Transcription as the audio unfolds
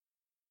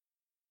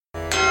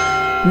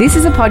This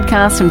is a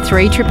podcast from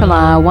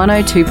 3RRR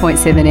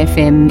 102.7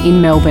 FM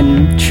in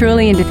Melbourne,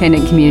 truly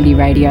independent community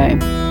radio.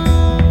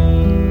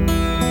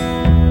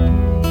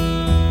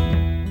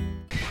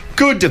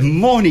 Good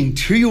morning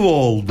to you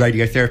all,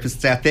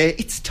 radiotherapists out there.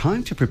 It's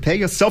time to prepare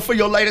yourself for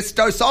your latest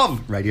dose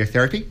of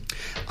radiotherapy.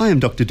 I am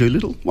Dr.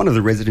 Doolittle, one of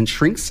the resident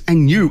shrinks,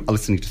 and you are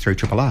listening to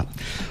 3RRR.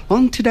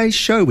 On today's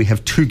show, we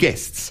have two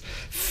guests.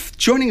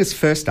 Joining us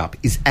first up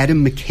is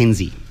Adam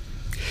McKenzie.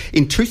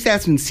 In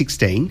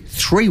 2016,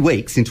 3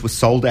 weeks into a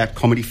sold-out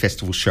comedy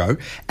festival show,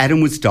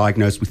 Adam was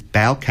diagnosed with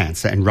bowel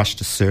cancer and rushed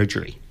to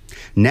surgery.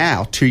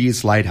 Now, 2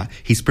 years later,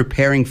 he's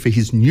preparing for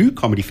his new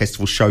comedy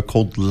festival show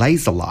called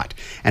Laserlight,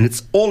 and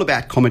it's all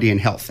about comedy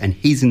and health, and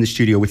he's in the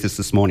studio with us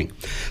this morning.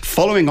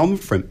 Following on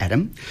from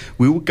Adam,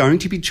 we were going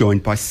to be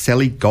joined by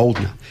Sally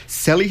Goldner.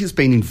 Sally has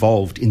been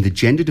involved in the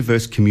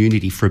gender-diverse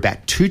community for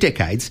about 2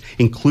 decades,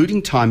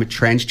 including time at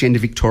TransGender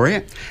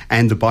Victoria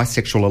and the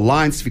Bisexual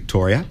Alliance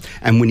Victoria,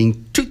 and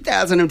winning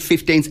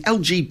 2015's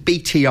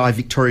LGBTI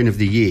Victorian of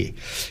the Year.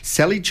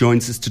 Sally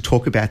joins us to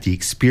talk about the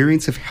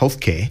experience of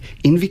healthcare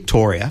in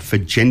Victoria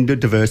for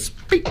gender-diverse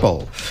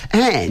people.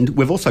 And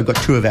we've also got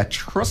two of our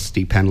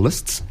trusty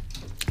panellists,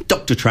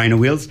 Dr. Trainer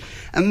Wheels,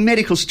 a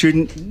medical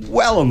student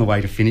well on the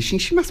way to finishing.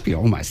 She must be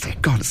almost there.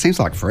 God, it seems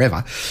like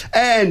forever.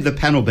 And the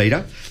panel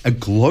beater, a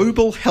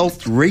global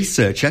health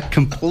researcher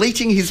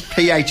completing his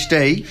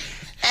PhD.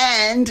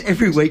 And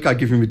every week I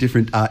give him a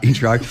different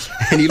intro,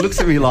 and he looks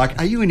at me like,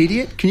 are you an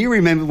idiot? Can you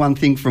remember one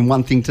thing from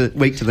one thing to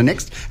week to the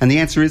next? And the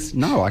answer is,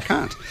 no, I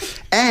can't.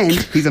 And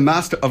he's a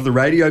master of the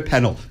radio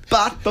panel.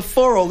 But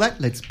before all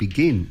that, let's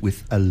begin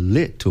with a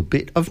little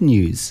bit of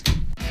news.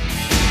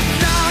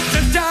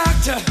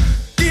 Doctor,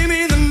 give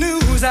me the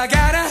news. I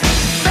got a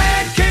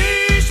bad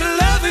case of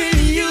loving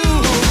you.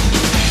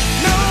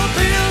 No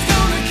pills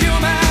gonna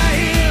cure my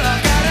ill. I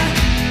got a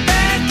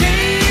bad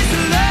case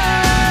of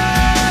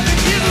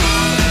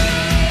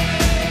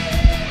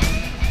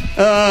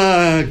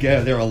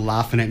Yeah, they're all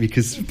laughing at me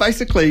because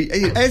basically,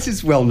 as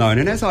is well known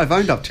and as I've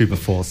owned up to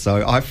before,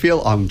 so I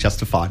feel I'm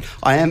justified.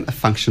 I am a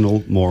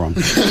functional moron.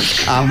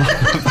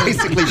 I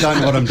basically don't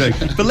know what I'm doing.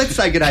 But let's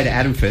say g'day to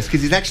Adam first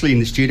because he's actually in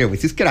the studio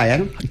with us. G'day,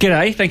 Adam.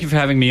 G'day, thank you for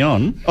having me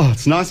on. Oh,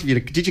 it's nice of you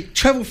to... Did you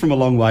travel from a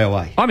long way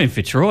away? I'm in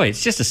Fitzroy.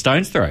 It's just a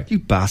stone's throw. You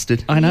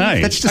bastard. I know.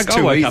 That's just I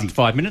too woke easy. up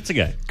 5 minutes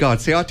ago.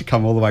 God, see, I had to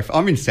come all the way...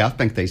 I'm in South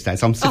Bank these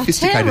days. I'm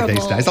sophisticated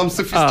these days. I'm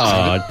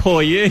sophisticated. Oh,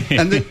 poor you.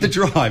 And the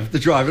drive,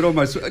 it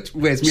almost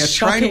wears me out.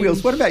 Trainer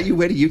Wheels, what about you?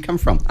 Where do you come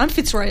from? I'm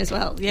Fitzroy as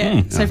well,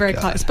 yeah. So very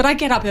close. But I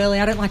get up early.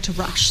 I don't like to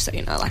rush, so,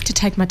 I like to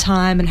take my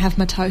time and have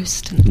my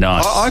toast.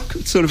 Nice. I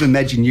could sort of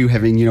imagine you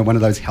having, one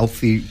of those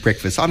healthy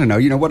breakfasts. I don't know,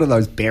 one of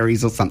those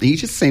berries or something. You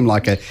just seem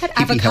like a had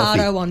hippie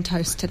avocado healthy. on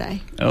toast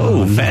today.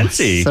 Oh,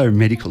 fancy. Nice. So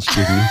medical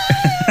student.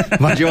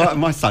 Mind you,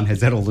 my son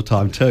has that all the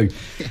time too.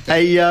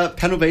 Hey,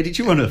 Panel B, did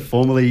you want to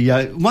formally...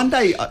 one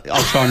day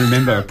I'll try and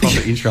remember a proper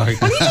intro. Why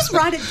don't you just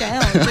write it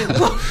down?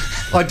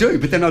 I do,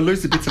 but then I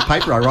lose the bits of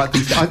paper I write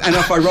things down. And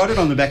if I write it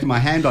on the back of my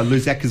hand, I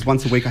lose that because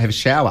once a week I have a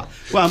shower.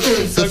 Well,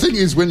 the thing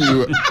is, when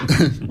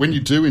you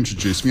do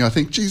introduce me, I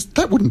think, geez,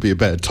 that wouldn't be a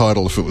bad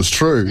title if it was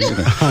true.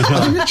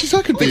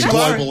 I could be a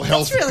global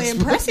health. That's really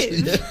impressive.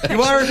 Yeah.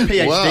 You are a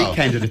PhD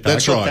candidate, though.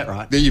 That's right. That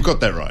right. Yeah, you've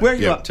got that right. Where are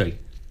you up to?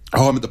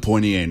 Oh, I'm at the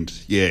pointy end,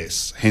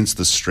 yes. Hence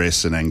the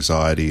stress and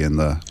anxiety and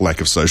the lack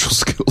of social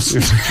skills.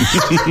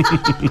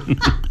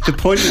 The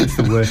pointy end's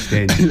the worst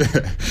end.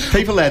 Yeah.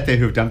 People out there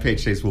who have done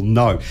PhDs will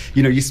know.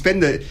 You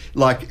spend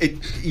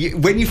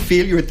when you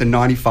feel you're at the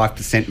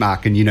 95%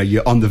 mark and,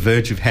 you're on the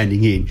verge of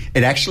handing in,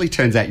 it actually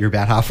turns out you're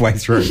about halfway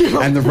through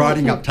and the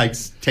writing up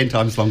takes 10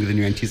 times longer than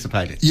you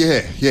anticipated.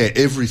 Yeah,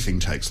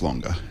 everything takes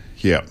longer.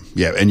 Yeah,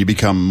 and you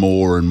become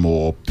more and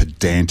more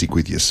pedantic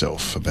with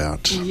yourself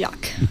about...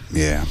 Yuck.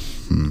 Yeah.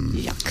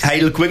 Yuck. Hey,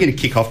 look, we're going to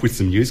kick off with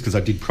some news because I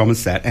did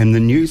promise that. And the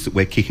news that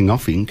we're kicking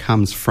off in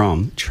comes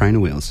from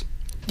Trainer Wheels.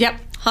 Yep.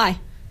 Hi.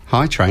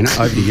 Hi, Trainer.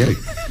 Over to you.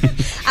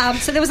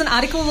 So there was an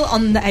article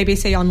on the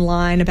ABC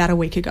Online about a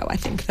week ago, I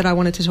think, that I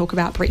wanted to talk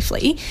about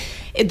briefly.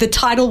 The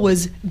title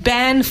was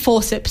 "Ban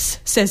Forceps,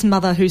 Says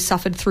Mother Who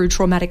Suffered Through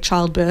Traumatic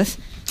Childbirth.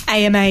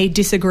 AMA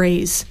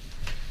Disagrees."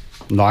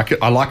 Like it?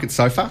 I like it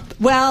so far.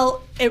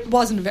 Well, it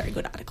wasn't a very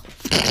good article.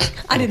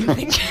 I didn't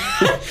think.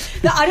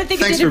 I don't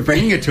think. Thanks for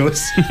bringing it to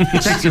us.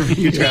 Thanks for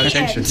bringing it to our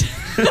attention.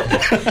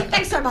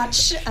 Thanks so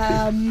much.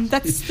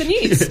 That's the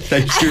news.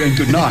 Thank you and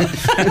good night.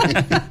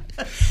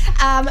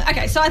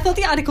 Okay, so I thought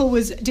the article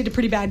did a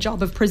pretty bad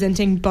job of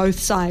presenting both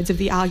sides of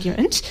the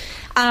argument,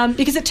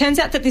 because it turns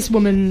out that this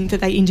woman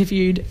that they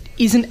interviewed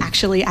isn't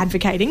actually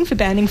advocating for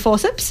banning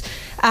forceps.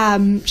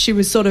 She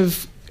was sort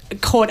of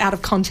caught out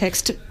of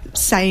context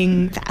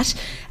saying that.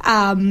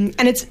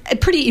 And it's a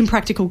pretty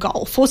impractical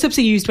goal. Forceps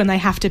are used when they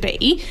have to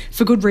be,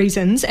 for good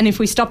reasons, and if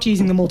we stopped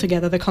using them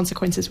altogether, the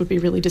consequences would be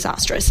really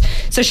disastrous.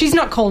 So she's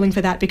not calling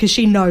for that because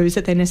she knows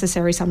that they're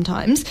necessary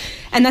sometimes,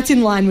 and that's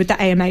in line with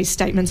the AMA's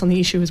statements on the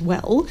issue as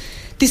well.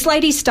 This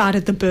lady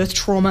started the Birth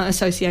Trauma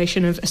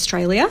Association of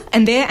Australia,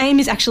 and their aim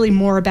is actually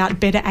more about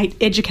better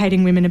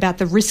educating women about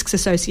the risks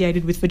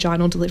associated with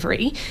vaginal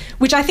delivery,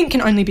 which I think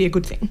can only be a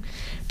good thing.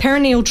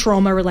 perineal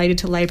trauma related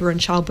to labour and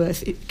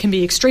childbirth can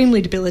be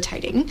extremely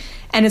debilitating,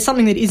 and it's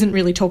something that isn't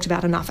really talked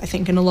about enough, I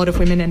think, and a lot of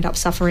women end up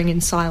suffering in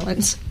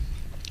silence.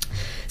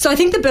 So I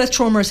think the Birth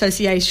Trauma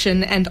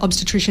Association and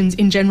obstetricians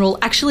in general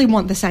actually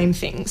want the same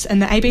things,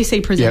 and the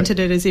ABC presented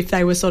it as if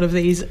they were sort of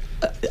these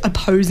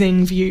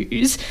opposing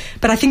views,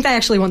 but I think they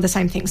actually want the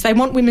same things. They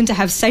want women to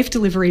have safe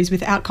deliveries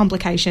without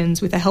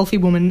complications, with a healthy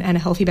woman and a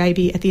healthy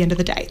baby at the end of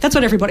the day. That's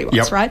what everybody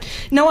wants, right?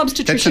 No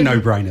obstetrician... That's a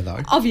no-brainer,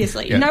 though.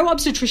 Obviously. No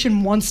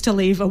obstetrician wants to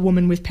leave a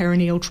woman with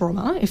perineal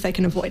trauma if they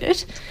can avoid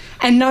it,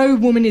 and no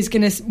woman is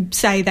going to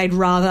say they'd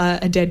rather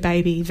a dead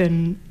baby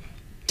than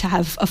to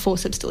have a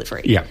forceps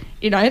delivery. Yeah.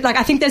 You know, like,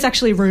 I think there's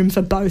actually room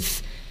for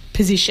both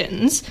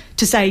positions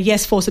to say,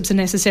 yes, forceps are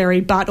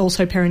necessary, but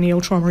also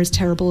perineal trauma is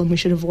terrible and we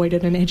should avoid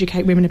it and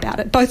educate women about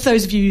it. Both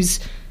those views,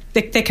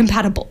 they're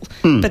compatible,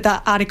 but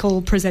the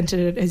article presented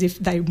it as if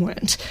they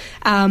weren't.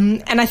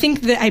 And I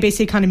think the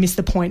ABC kind of missed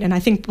the point, and I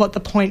think what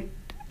the point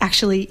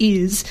actually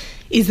is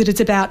that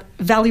it's about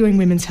valuing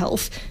women's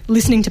health,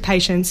 listening to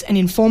patients and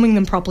informing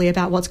them properly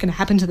about what's going to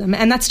happen to them,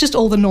 and that's just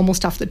all the normal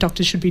stuff that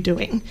doctors should be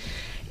doing.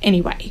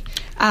 Anyway,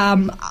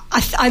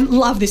 I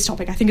love this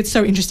topic. I think it's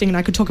so interesting and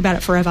I could talk about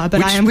it forever,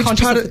 but I am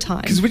conscious of the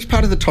time. Because which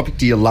part of the topic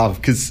do you love?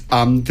 Because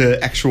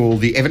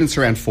the evidence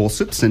around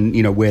forceps and,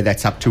 you know, where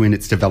that's up to in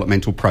its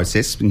developmental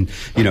process, and,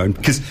 you know,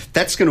 because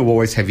that's going to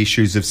always have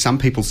issues of some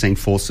people seeing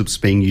forceps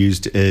being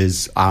used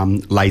as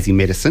lazy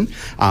medicine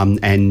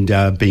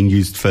and being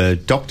used for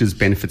doctors'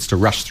 benefits to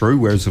rush through,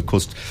 whereas, of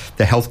course,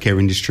 the healthcare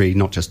industry,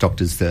 not just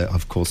doctors,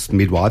 of course,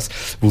 midwives,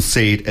 will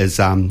see it as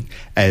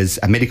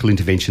a medical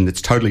intervention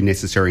that's totally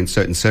necessary in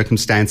certain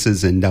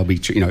circumstances, and they'll be,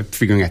 you know,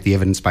 figuring out the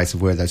evidence base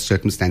of where those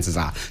circumstances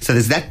are. So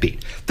there's that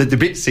bit. The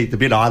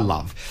bit I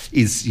love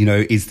is, you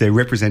know, is the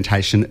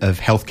representation of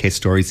healthcare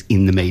stories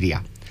in the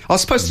media. I was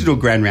supposed to do a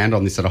grand round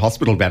on this at a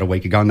hospital about a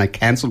week ago, and they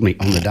cancelled me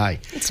on the day.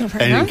 It's not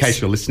very nice. nice. In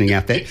case you're listening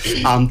out there,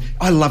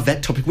 I love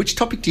that topic. Which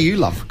topic do you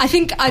love? I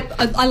think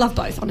I love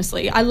both,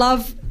 honestly. I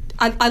love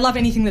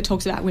anything that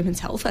talks about women's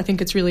health. I think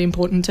it's really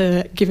important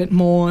to give it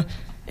more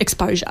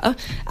exposure.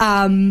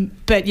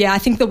 But yeah, I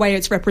think the way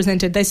it's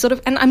represented, they sort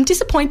of, and I'm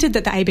disappointed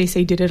that the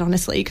ABC did it,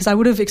 honestly, because I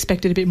would have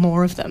expected a bit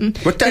more of them.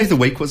 What day of the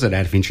week was it,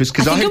 out of interest?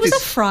 I think it was a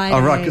Friday.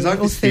 Oh, right, because I have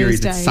this theory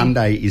that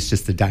Sunday is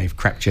just a day of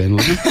crap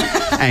journalism.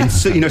 And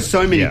so, you know,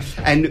 so many,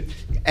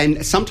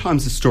 and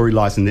sometimes the story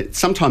lies in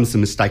sometimes the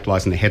mistake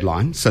lies in the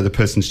headline. So the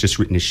person's just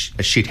written a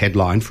shit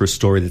headline for a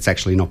story that's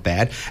actually not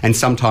bad. And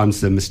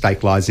sometimes the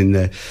mistake lies in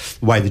the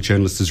way the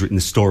journalist has written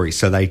the story.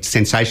 So they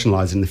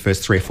sensationalise in the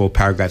first 3 or 4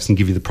 paragraphs and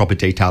give you the proper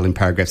detail in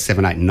paragraphs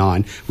 7, 8 and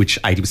 9, which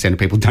 80% of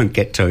people don't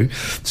get to.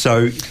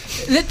 So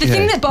the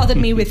thing that bothered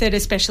me with it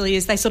especially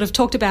is they sort of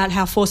talked about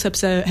how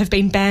forceps have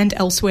been banned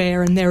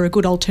elsewhere and there are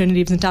good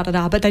alternatives and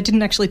da-da-da, but they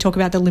didn't actually talk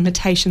about the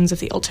limitations of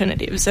the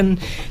alternatives, and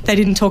they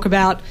didn't talk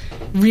about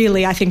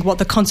really, I think, what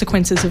the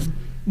consequences of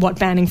what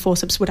banning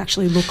forceps would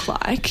actually look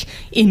like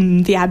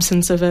in the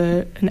absence of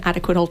an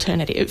adequate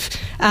alternative.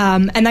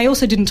 And they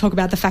also didn't talk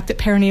about the fact that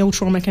perineal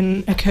trauma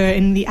can occur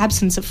in the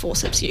absence of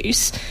forceps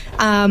use.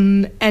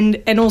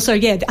 And also,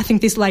 I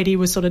think this lady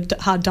was sort of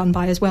hard done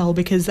by as well,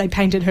 because they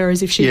painted her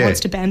as if she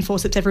wants to ban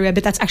forceps everywhere,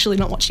 but that's actually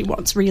not what she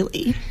wants,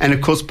 really. And,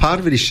 of course, part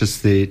of it is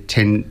just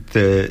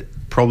the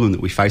problem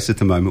that we face at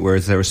the moment,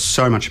 whereas there is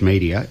so much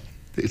media.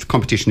 The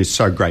competition is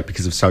so great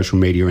because of social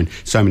media and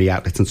so many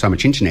outlets and so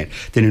much internet,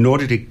 then in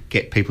order to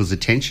get people's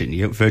attention,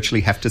 you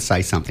virtually have to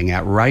say something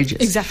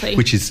outrageous. Exactly.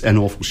 Which is an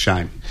awful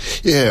shame.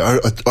 Yeah,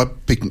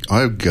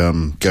 I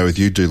go with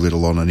you,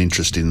 Doolittle, on an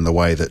interest in the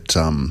way that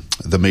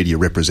the media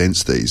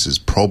represents these as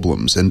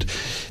problems. And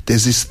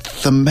there's this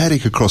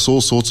thematic across all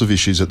sorts of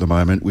issues at the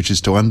moment, which is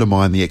to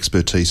undermine the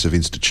expertise of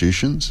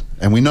institutions.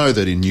 And we know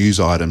that in news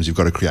items, you've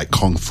got to create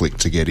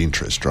conflict to get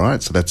interest,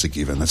 right? So that's a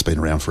given. That's been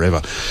around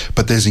forever.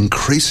 But there's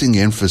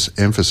increasing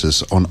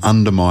emphasis on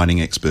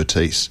undermining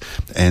expertise,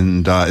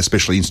 and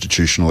especially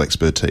institutional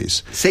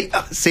expertise. See,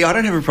 I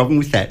don't have a problem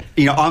with that.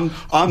 You know,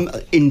 I'm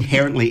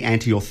inherently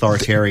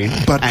anti-authoritarian,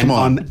 and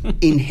I'm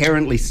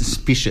inherently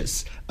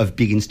suspicious of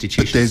big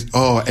institutions.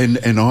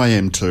 And I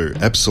am too.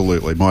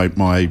 Absolutely, my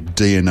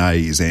DNA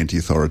is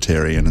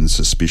anti-authoritarian and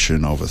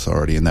suspicion of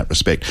authority in that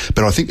respect.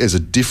 But I think there's a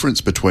difference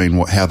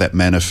between how that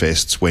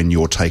manifests when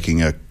you're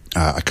taking a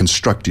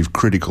constructive,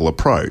 critical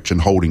approach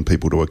and holding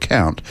people to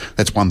account.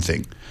 That's one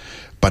thing.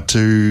 But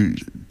to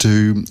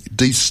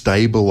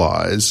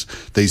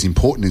destabilise these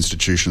important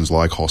institutions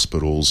like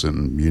hospitals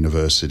and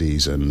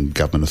universities and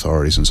government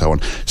authorities and so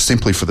on,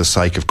 simply for the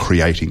sake of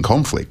creating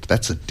conflict,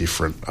 that's a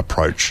different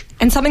approach.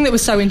 And something that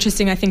was so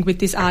interesting, I think, with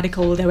this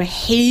article, there were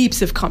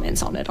heaps of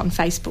comments on it on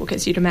Facebook,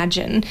 as you'd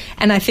imagine.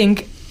 And I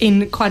think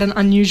in quite an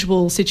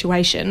unusual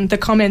situation, the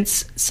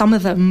comments, some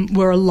of them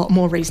were a lot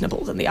more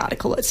reasonable than the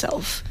article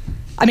itself.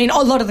 I mean, a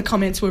lot of the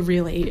comments were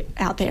really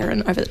out there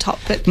and over the top,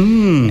 but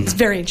it's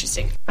very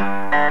interesting.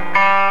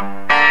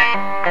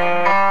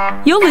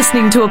 You're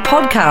listening to a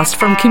podcast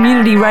from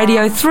Community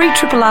Radio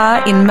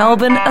 3RRR in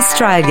Melbourne,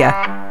 Australia.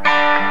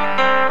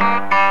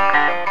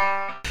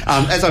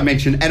 As I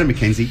mentioned, Adam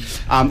McKenzie,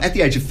 at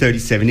the age of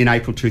 37 in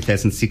April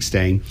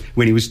 2016,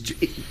 when he was,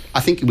 I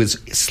think it was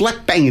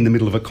slap bang in the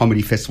middle of a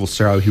comedy festival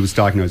show, he was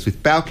diagnosed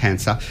with bowel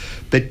cancer.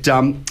 But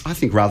I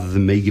think rather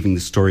than me giving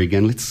the story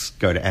again, let's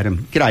go to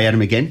Adam. G'day,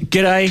 Adam, again.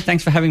 G'day,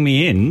 thanks for having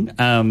me in.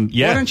 Why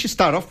don't you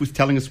start off with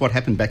telling us what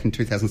happened back in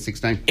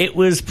 2016? It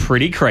was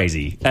pretty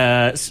crazy.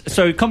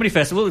 So Comedy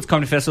Festival, it's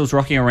Comedy Festival's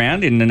rocking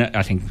around in,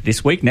 I think,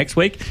 this week, next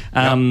week.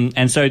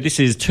 And so this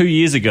is 2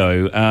 years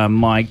ago.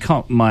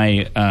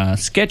 My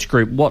sketch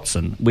group,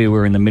 Watson, we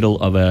were in the middle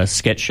of a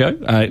sketch show.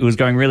 It was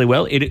going really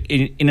well.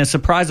 In a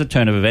surprise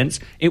turn of events,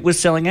 it was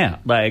selling out.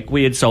 Like,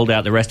 we had sold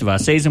out the rest of our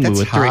season. That's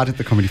we were hard at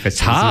the Comedy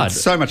Festival. It's hard.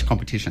 So much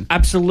competition.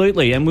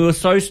 Absolutely. And we were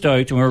so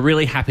stoked, and we were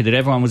really happy that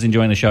everyone was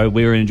enjoying the show.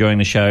 We were enjoying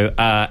the show.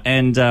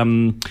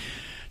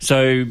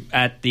 So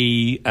at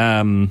the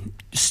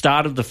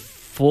start of the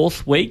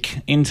fourth week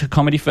into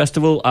Comedy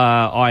Festival,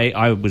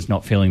 I was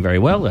not feeling very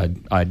well.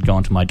 I'd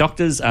gone to my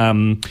doctors,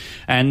 and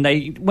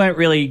they weren't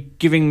really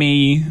giving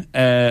me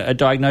a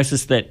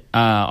diagnosis that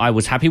I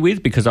was happy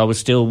with, because I was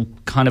still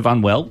kind of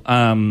unwell.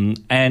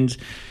 And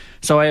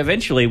so I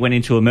eventually went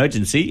into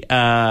emergency,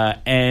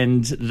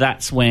 and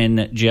that's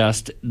when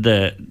just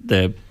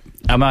the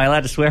am I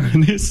allowed to swear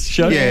on this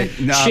show? Yeah,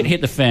 no. Shit hit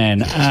the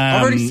fan.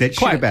 I've already said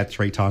shit about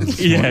 3 times this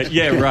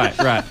morning.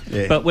 Right.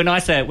 Yeah. But when I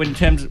say it, when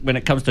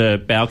it comes to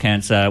bowel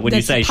cancer, when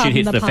you say shit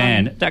hits the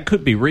fan, that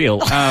could be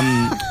real. So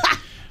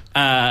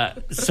yeah,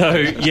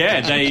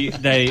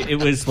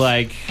 it was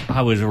like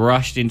I was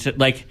rushed into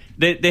like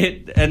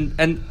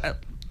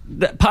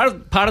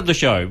part of the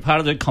show, part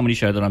of the comedy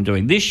show that I'm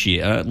doing this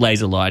year,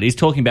 Laser Light, is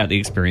talking about the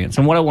experience.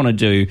 And what I want to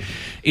do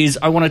is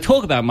I want to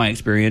talk about my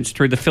experience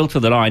through the filter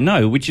that I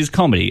know, which is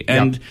comedy.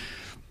 And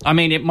I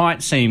mean, it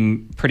might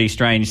seem pretty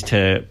strange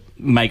to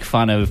make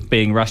fun of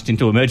being rushed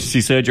into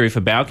emergency surgery for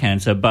bowel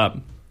cancer, but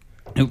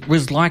it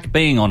was like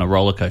being on a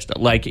roller coaster.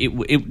 Like it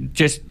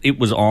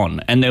was on,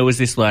 and there was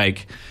this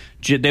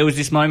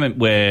moment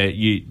where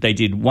they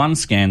did one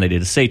scan, they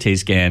did a CT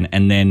scan,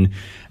 and then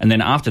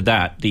after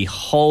that, the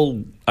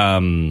whole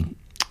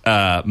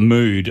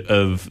mood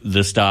of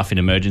the staff in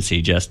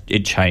emergency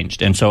it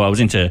changed, and so I was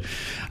into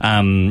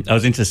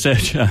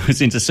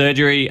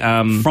surgery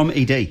From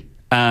ED?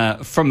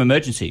 From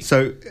emergency.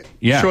 So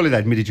surely they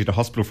admitted you to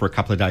hospital for a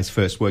couple of days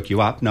first, work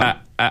you up? No,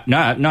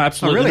 no,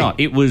 absolutely not.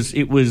 It was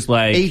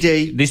like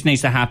ED. This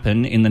needs to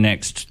happen in the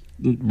next.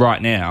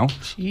 Right now,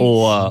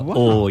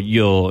 or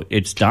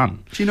it's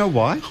done. Do you know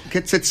why?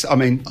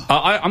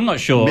 I'm not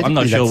sure. I'm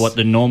not sure what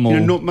the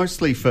normal.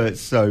 Mostly for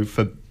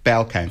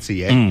bowel cancer.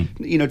 Yeah,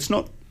 it's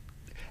not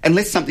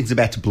unless something's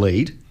about to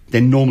bleed.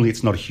 Then normally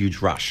it's not a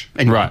huge rush.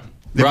 Anyway, right.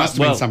 There must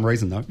have been some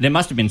reason, though. There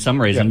must have been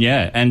some reason,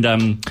 yeah. And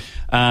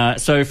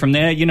so from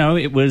there,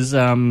 it was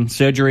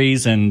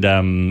surgeries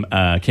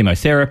and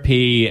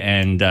chemotherapy,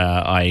 and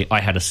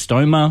I had a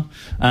stoma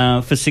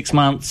for 6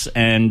 months,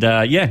 and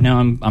now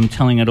I'm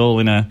telling it all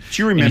in a.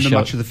 Do you remember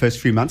much of the first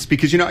few months?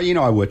 Because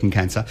I work in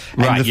cancer,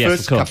 and right?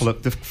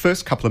 The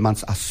first couple of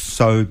months are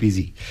so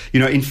busy.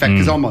 In fact,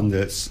 because I'm on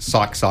the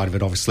psych side of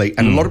it, obviously,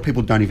 and a lot of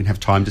people don't even have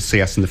time to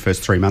see us in the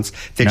first 3 months.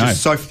 They're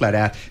just so flat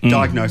out.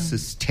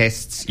 Diagnosis,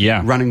 tests,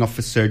 running off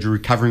for surgery,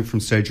 recovering from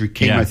surgery,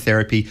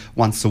 chemotherapy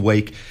once a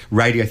week,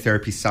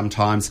 radiotherapy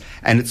sometimes,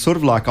 and it's sort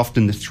of like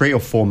often the 3 or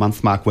 4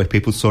 month mark where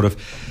people sort of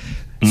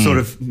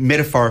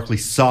metaphorically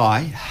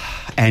sigh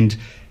and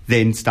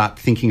then start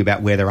thinking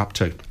about where they're up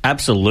to.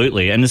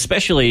 Absolutely, and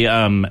especially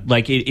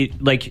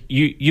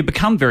you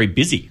become very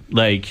busy.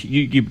 Like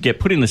you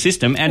get put in the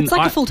system, and it's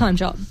like a full-time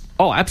job.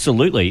 Oh,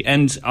 absolutely.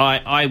 And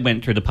I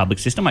went through the public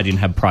system. I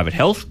didn't have private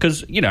health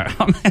because,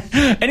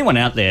 anyone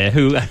out there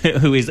who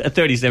is a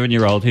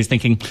 37-year-old who's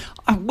thinking,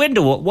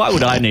 why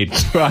would I need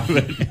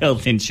private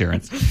health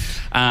insurance?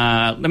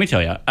 Let me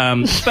tell you.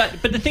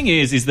 But the thing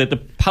is that the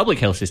public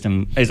health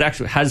system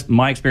has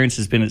my experience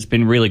has been, it's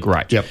been really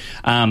great. Yep.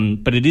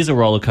 But it is a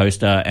roller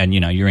coaster, and,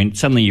 you're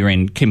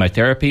in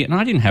chemotherapy, and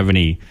I didn't have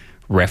any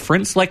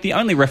reference. Like, the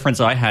only reference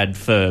I had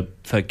for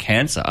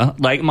cancer,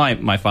 like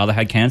my father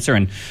had cancer,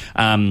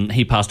 and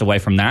he passed away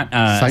from that.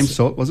 Same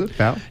sort, was it,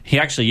 Val? He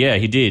actually,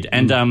 he did.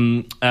 And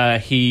but I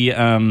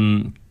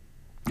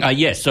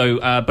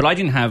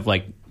didn't have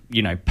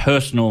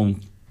personal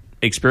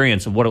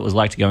experience of what it was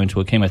like to go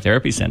into a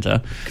chemotherapy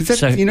centre. Because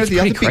the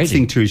other big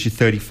thing too is you're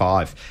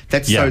 35.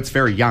 So it's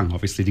very young,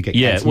 obviously, to get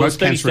cancer. Well, most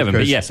 37,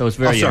 but so it's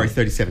very young.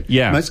 37.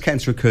 Yeah. Most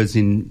cancer occurs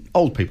in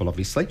old people,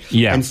 obviously.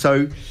 Yeah. And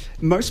so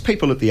most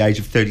people at the age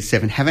of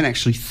 37 haven't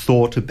actually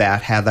thought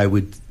about how they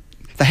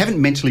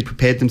haven't mentally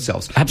prepared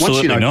themselves.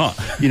 Absolutely not.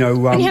 And you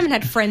haven't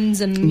had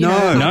friends and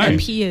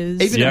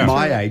peers. Even at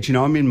my age,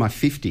 I'm in my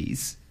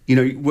 50s.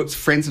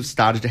 Friends have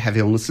started to have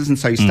illnesses, and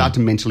so you start to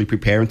mentally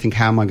prepare and think,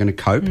 how am I going to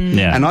cope?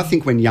 Yeah. And I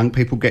think when young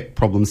people get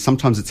problems,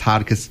 sometimes it's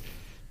hard because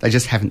they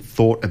just haven't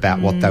thought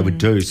about what they would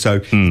do.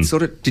 So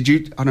sort of,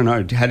 I don't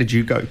know, how did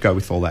you go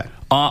with all that?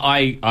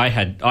 I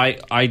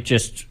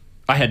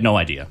had no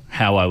idea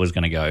how I was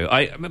going to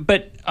go.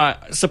 But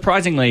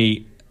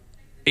surprisingly,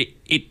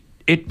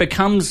 it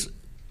becomes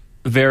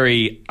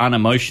very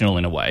unemotional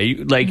in a way,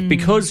 like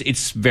because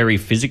it's very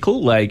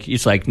physical. Like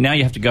it's like now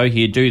you have to go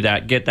here, do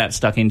that, get that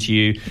stuck into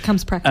you. It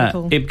becomes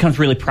practical. It becomes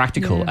really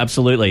practical,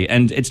 absolutely.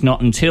 And it's not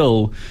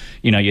until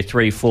you're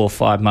 3, 4,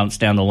 5 months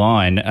down the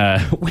line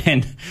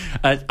when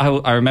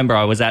I remember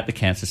I was at the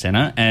cancer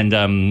centre and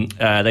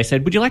they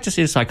said, "Would you like to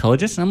see a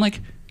psychologist?" And I'm like,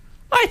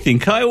 "I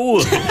think I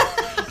would."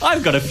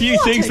 I've got a few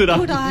things that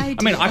I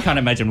mean, I can't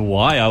imagine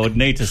why I would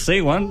need to see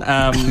one.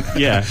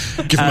 Yeah.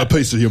 Give them a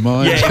piece of your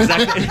mind. Yeah,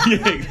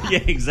 exactly. yeah,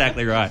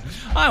 exactly right.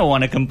 I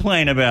want to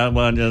complain about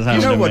what just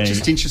happened to me. You know what,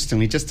 just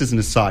interestingly, just as an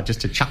aside,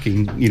 just to chuck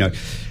in,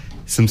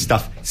 some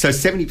stuff. So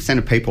 70%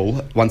 of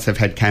people, once they've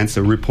had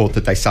cancer, report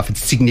that they suffered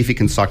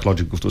significant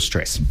psychological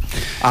distress.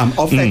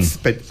 Of that,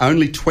 but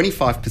only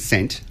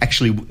 25%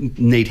 actually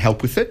need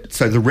help with it.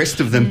 So the rest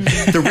of them,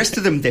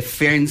 their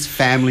friends,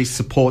 family,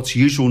 supports,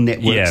 usual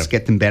networks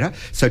get them better.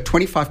 So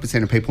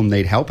 25% of people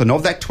need help. And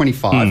of that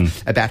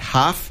 25, about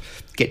half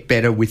get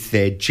better with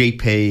their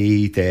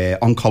GP, their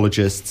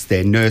oncologists,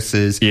 their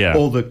nurses,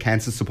 all the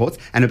cancer supports,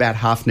 and about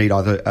half need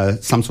either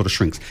some sort of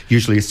shrinks,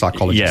 usually a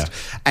psychologist.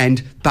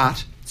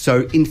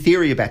 So in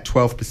theory, about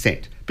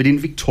 12%. But in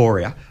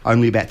Victoria,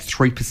 only about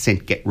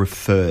 3% get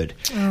referred.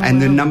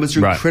 And the numbers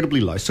are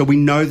incredibly low. So we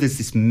know there's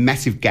this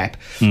massive gap.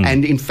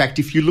 And in fact,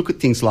 if you look at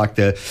things like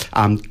the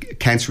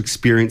Cancer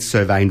Experience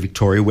Survey in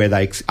Victoria, where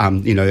they,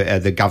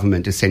 the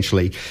government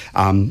essentially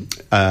sends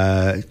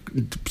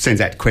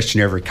out a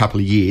questionnaire every couple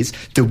of years,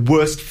 the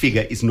worst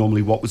figure is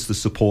normally what was the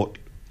support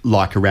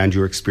like around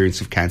your experience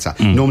of cancer.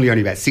 Normally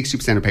only about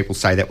 60% of people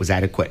say that was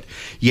adequate.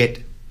 Yet,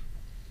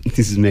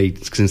 this is me,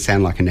 it's going to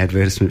sound like an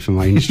advertisement for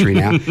my industry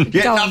now.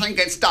 Nothing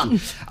gets done.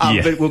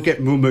 But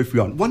we'll move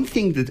on. One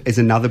thing that is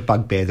another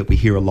bugbear that we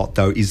hear a lot,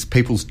 though, is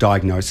people's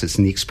diagnosis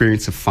and the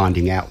experience of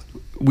finding out.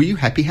 Were you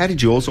happy? How did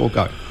yours all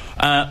go?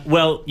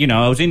 Well,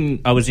 I was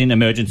in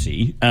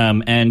emergency,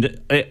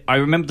 and I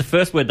remember the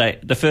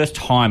first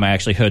time I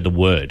actually heard the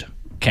word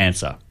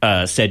cancer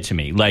said to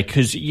me,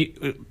 because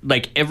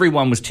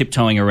everyone was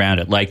tiptoeing around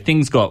it. Like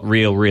things got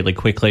real really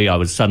quickly. I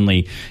was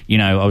suddenly,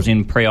 I was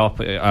in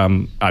pre-op.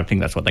 I think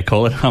that's what they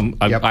call it.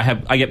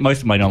 I get most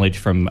of my knowledge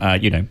from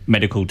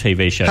medical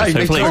TV shows. Hey,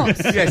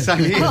 same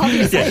here. How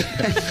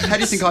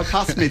do you think I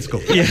passed med school?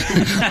 Or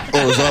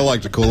as I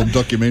like to call them,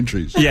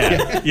 documentaries.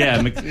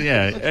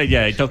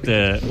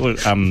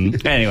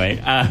 Doctor. Anyway,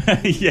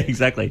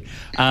 exactly.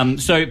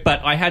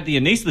 But I had the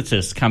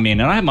anaesthetist come in,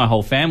 and I had my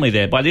whole family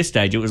there. By this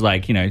stage, it was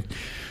like,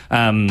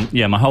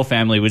 my whole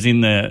family was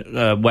in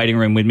the waiting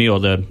room with me, or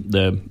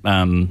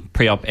the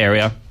pre-op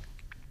area.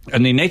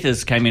 And the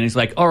anaesthetist came in and he's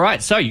like, "All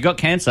right, so you got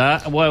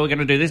cancer. Well, we're going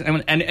to do this."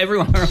 And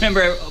everyone, I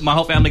remember my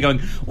whole family going,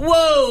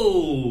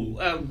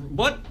 "Whoa,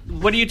 what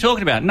are you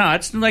talking about?" No,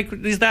 it's like,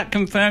 is that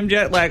confirmed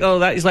yet? Like, oh,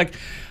 that is like,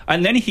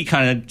 and then he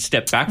kind of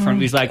stepped back from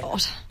it. He's like,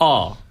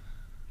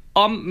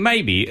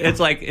 maybe. It's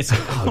like,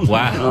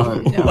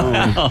 wow.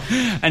 Wow.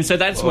 And so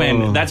that's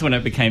when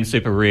it became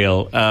super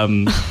real.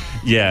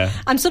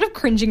 I'm sort of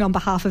cringing on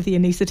behalf of the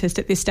anaesthetist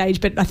at this stage,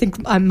 but I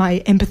think my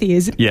empathy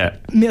is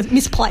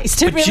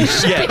misplaced.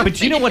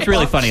 But you know what's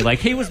really funny? Like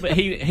he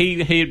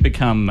had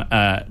become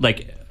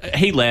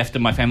he left,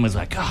 and my family was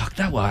like, "Oh,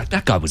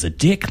 that guy was a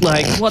dick.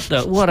 Like, what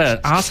an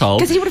asshole."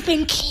 Because he would have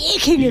been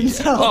kicking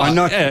himself. Oh, I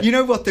know. You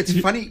know what? That's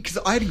funny, because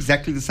I had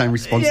exactly the same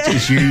response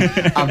as you,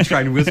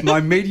 Trainer. Was my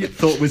immediate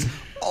thought was,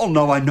 "Oh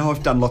no, I know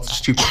I've done lots of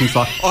stupid things.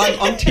 Like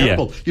I'm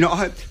terrible."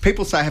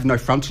 People say I have no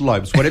frontal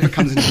lobes. Whatever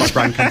comes into my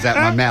brain comes out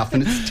my mouth,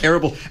 and it's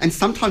terrible. And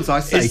sometimes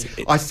I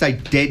say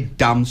dead,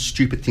 dumb,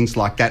 stupid things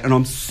like that, and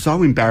I'm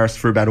so embarrassed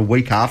for about a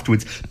week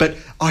afterwards. But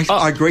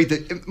I agree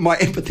that my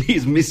empathy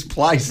is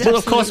misplaced. Well,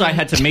 of course, I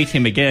had to meet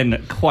him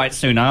again quite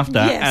soon after,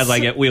 as I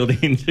get wheeled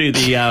into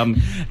the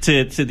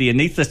to the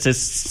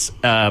anaesthetist's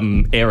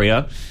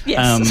area.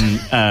 Yes.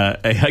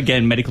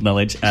 Again, medical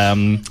knowledge.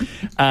 And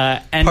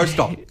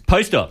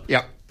post-op.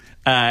 Yep.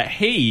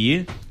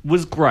 He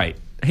was great.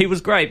 He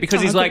was great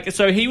because he's like,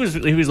 so he was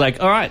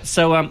like, "All right,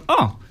 so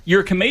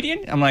you're a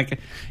comedian?" I'm like,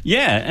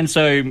 "Yeah." And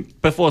so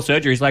before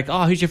surgery, he's like,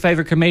 "Oh, who's your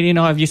favourite comedian?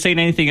 Oh, have you seen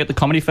anything at the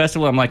comedy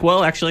festival?" I'm like,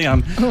 "Well, actually,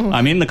 I'm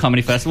in the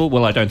comedy festival.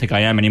 Well, I don't think I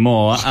am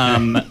anymore,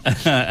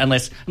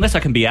 unless I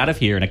can be out of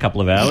here in a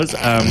couple of hours."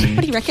 What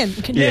do you reckon?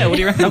 What do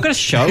you reckon? I've got a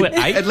show at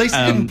 8. At least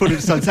you didn't put it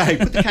aside. Say, "Hey,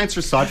 put the cancer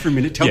aside for a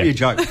minute. Tell me a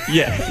joke."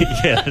 Yeah,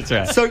 that's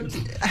right. So,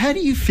 how do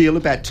you feel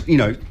about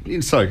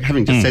So,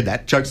 having just said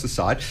that, jokes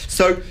aside.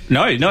 So,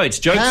 no, it's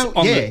jokes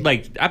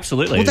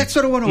absolutely. Well, that's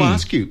what I want to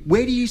ask you.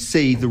 Where do you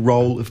see the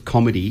role of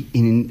comedy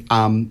in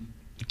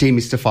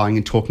demystifying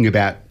and talking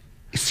about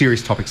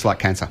serious topics like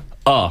cancer?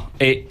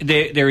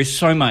 There is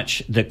so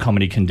much that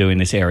comedy can do in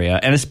this area,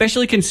 and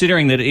especially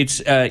considering that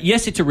it's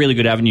it's a really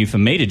good avenue for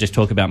me to just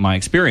talk about my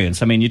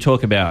experience. I mean, you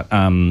talk about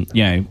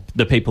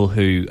the people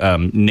who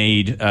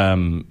need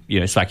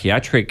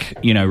psychiatric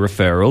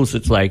referrals.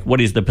 It's like,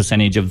 what is the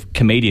percentage of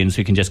comedians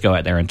who can just go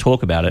out there and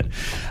talk about it?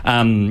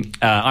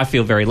 I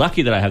feel very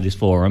lucky that I have this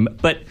forum,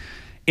 but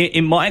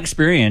in my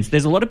experience,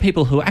 there's a lot of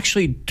people who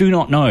actually do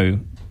not know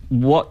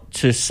what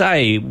to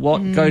say, what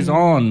goes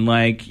on.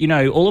 Like, you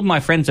know, all of my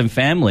friends and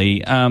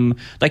family,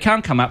 they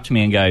can't come up to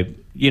me and go,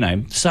 you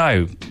know,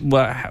 so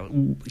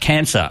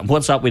cancer,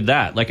 what's up with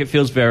that? Like, it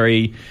feels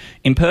very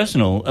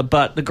impersonal.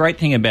 But the great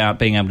thing about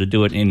being able to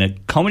do it in a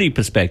comedy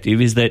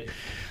perspective is that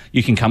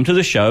you can come to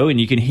the show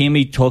and you can hear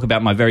me talk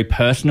about my very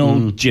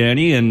personal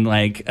journey and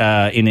like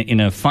in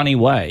a funny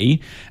way.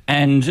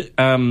 And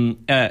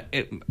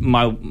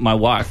my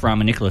wife,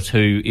 Rama Nicholas,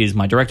 who is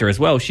my director as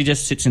well, she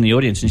just sits in the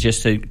audience and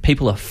just says,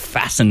 people are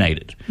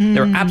fascinated.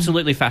 They're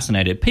absolutely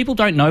fascinated. People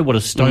don't know what a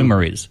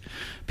stoma is.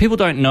 People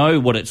don't know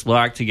what it's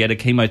like to get a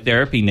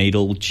chemotherapy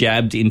needle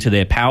jabbed into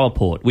their power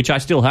port, which I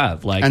still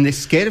have. Like, and they're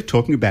scared of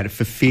talking about it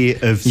for fear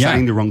of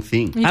saying the wrong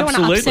thing. You don't want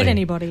to upset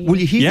anybody. Well,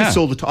 you hear this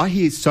all the time. I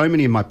hear so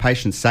many of my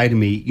patients say to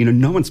me, you know,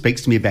 no one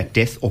speaks to me about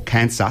death or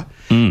cancer,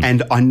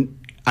 and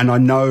I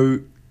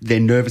know they're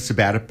nervous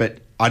about it, but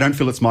I don't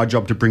feel it's my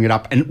job to bring it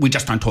up, and we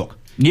just don't talk.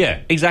 Yeah,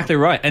 exactly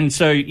right. And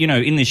so, you know,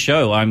 in this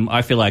show,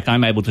 I feel like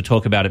I'm able to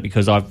talk about it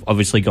because I've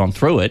obviously gone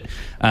through it,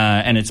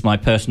 and it's my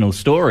personal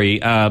story.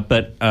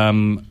 But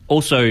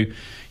also,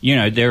 you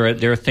know,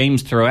 there are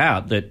themes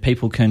throughout that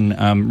people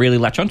can really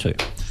latch onto.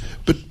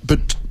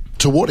 But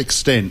to what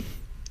extent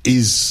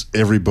is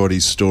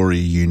everybody's story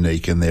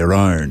unique and their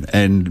own?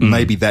 And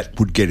maybe that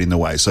would get in the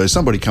way. So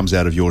somebody comes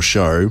out of your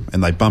show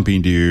and they bump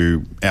into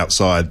you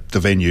outside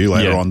the venue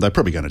later on, they're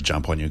probably going to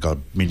jump on you, got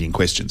a million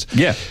questions.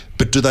 Yeah.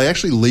 But do they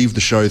actually leave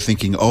the show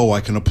thinking, oh,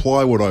 I can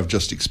apply what I've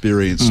just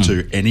experienced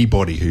to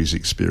anybody who's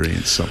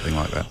experienced something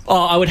like that?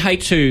 Oh, I would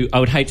hate to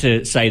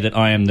say that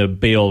I am the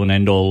be all and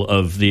end all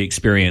of the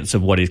experience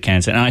of what is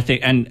cancer. And I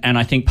think and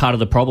I think part of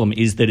the problem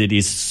is that it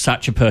is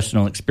such a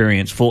personal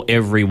experience for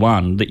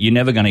everyone that you're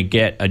never going to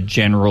get a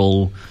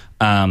general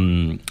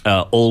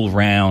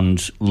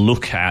all-round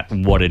look at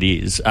what it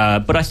is.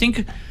 But I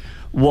think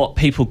what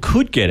people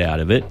could get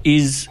out of it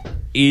is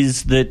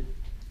that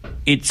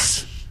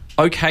it's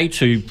okay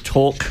to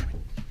talk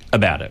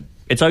about it.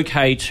 It's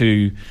okay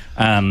to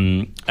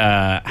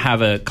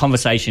have a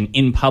conversation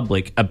in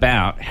public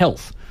about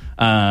health.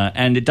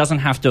 And it doesn't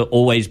have to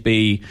always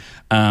be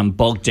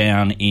bogged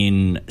down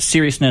in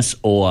seriousness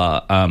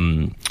or,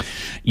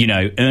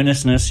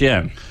 earnestness.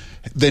 Yeah.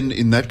 Then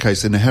in that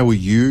case, then how were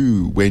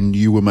you when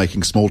you were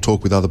making small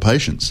talk with other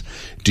patients?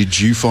 Did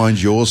you find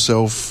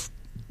yourself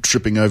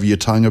tripping over your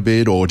tongue a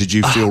bit, or did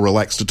you feel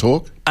relaxed to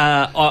talk?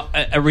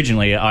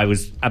 Originally, I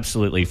was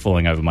absolutely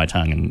falling over my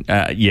tongue, and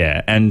I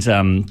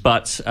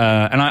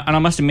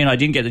must admit, I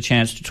didn't get the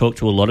chance to talk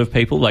to a lot of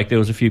people. Like, there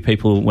was a few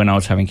people when I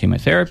was having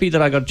chemotherapy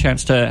that I got a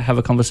chance to have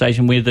a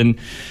conversation with, and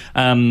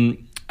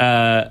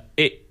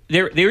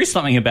there is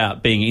something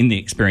about being in the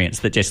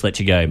experience that just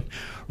lets you go,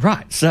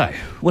 right, so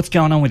what's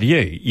going on with you?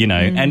 You know,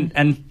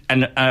 and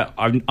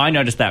I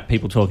noticed that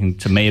people talking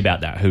to me about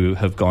that who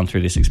have gone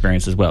through this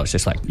experience as well. It's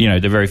just like, you know,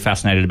 they're very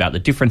fascinated about the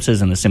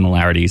differences and the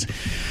similarities.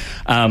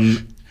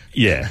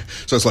 Yeah.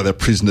 So it's like the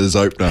prisoner's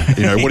opener.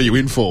 You know, what are you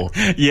in for?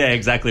 Yeah,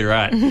 exactly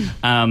right.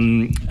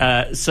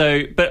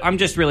 But I'm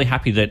just really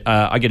happy that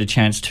I get a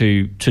chance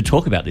to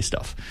talk about this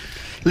stuff.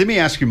 Let me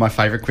ask you my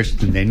favourite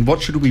question then. What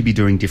should we be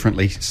doing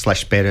differently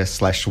 / better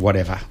 /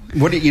 whatever?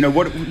 Did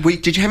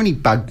you have any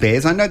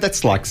bugbears? I know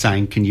that's like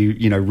saying, can you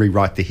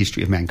rewrite the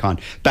history of mankind?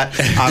 But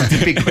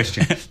it's a big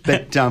question.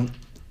 But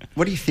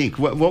what do you think?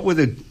 What were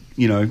the,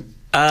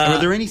 are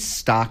there any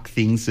stark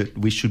things that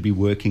we should be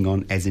working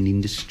on as an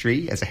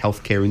industry, as a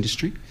healthcare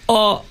industry?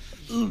 Oh,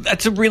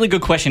 that's a really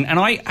good question, and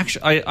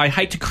I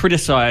hate to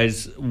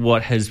criticise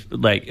what has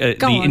the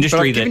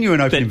industry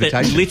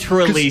that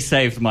literally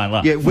saved my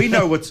life. Yeah, we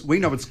know what's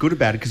good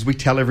about it because we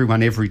tell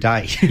everyone every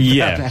day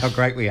about how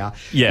great we are.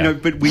 Yeah,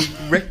 but we.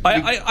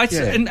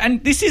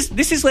 And this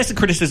is less a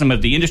criticism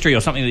of the industry or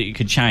something that you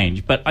could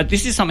change, but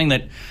this is something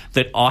that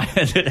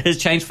has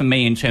changed for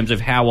me in terms of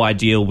how I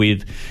deal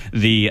with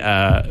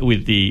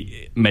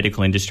the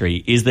medical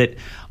industry. Is that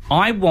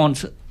I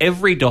want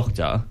every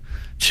doctor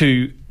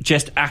to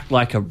just act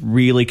like a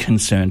really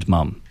concerned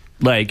mum.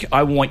 Like,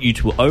 I want you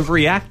to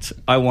overreact.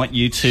 I want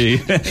you to,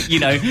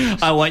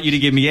 I want you to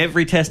give me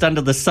every test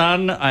under the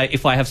sun.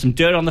 If I have some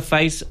dirt on the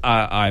face,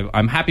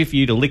 I'm happy for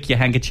you to lick your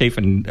handkerchief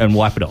and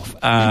wipe it off.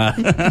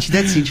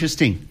 That's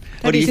interesting.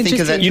 What do you think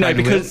of that?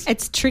 Because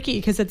it's tricky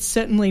because it's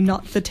certainly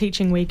not the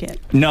teaching we get.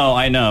 No,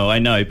 I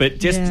know. But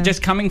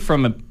just coming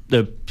from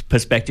the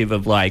perspective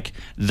of like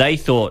they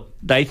thought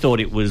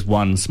it was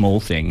one small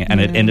thing and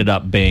it ended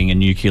up being a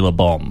nuclear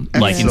bomb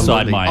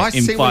inside my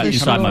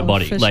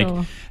body.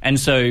 Sure. And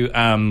so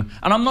and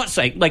I'm not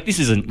saying like this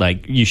isn't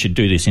like you should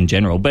do this in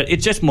general, but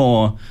it's just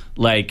more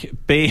like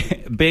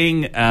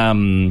being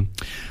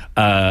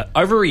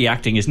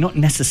overreacting is not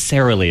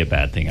necessarily a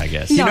bad thing, I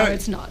guess. No,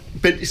 it's not.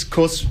 But of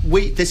course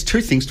there's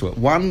two things to it.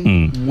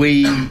 One,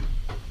 we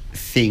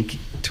think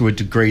to a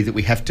degree that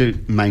we have to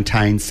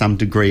maintain some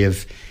degree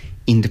of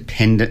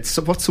independence.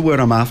 So what's the word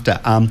I'm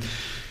after?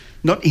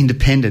 Not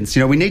independence.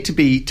 We need to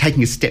be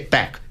taking a step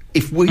back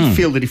if we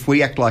feel that if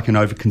we act like an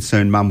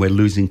over-concerned mum, we're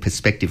losing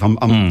perspective.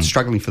 I'm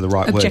struggling for the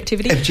right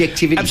Objectivity. word.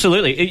 Objectivity.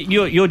 Absolutely.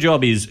 Your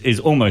job is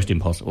almost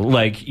impossible.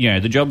 Like, you know,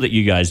 the job that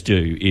you guys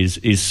do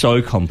is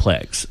so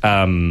complex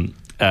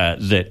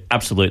that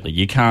absolutely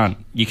you can't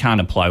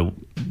apply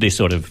this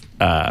sort of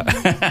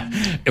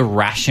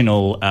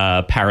irrational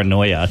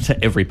paranoia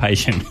to every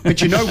patient.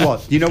 But you know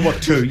what? You know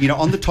what too? You know,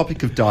 on the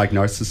topic of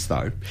diagnosis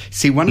though,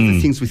 see, one of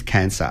the things with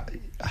cancer,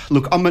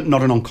 look, I'm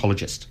not an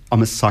oncologist.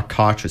 I'm a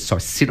psychiatrist, so I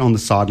sit on the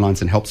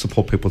sidelines and help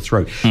support people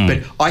through.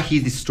 But I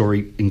hear this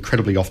story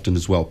incredibly often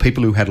as well.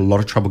 People who had a lot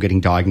of trouble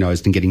getting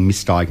diagnosed and getting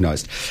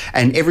misdiagnosed.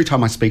 And every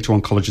time I speak to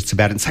oncologists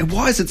about it and say,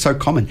 why is it so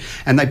common?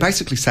 And they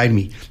basically say to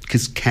me,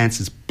 because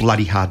cancer's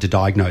bloody hard to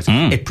diagnose.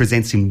 It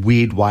presents in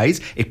weird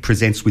ways. It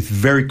presents with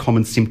very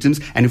common symptoms.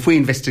 And if we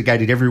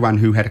investigated everyone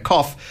who had a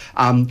cough,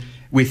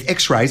 with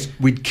x-rays,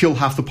 we'd kill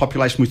half the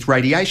population with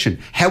radiation.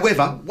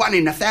 However, 1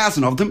 in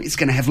 1,000 of them is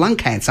going to have lung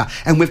cancer,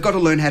 and we've got to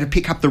learn how to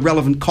pick up the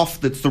relevant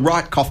cough that's the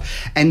right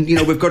cough, and, you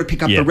know, we've got to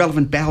pick up the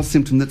relevant bowel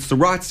symptom that's the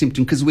right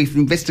symptom, because if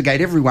we investigate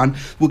everyone,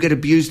 we'll get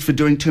abused for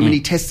doing too many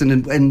tests,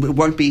 and it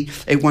won't be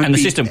And the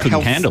system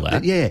couldn't handle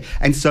that. Yeah,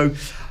 and so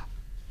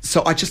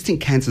I just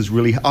think cancer's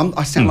really...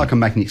 I sound like I'm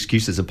making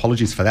excuses.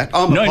 Apologies for that.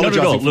 I'm no, not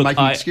at all. for Look,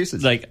 making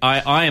excuses. I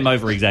am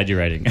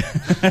over-exaggerating.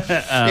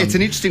 It's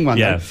an interesting one,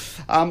 yeah.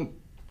 though.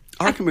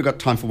 I reckon we've got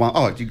time for one.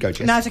 Oh, you go,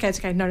 Jess. No, it's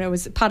okay. No, it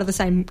was part of the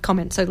same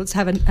comment. So let's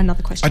have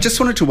another question. I just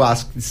wanted to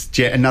ask this,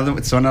 another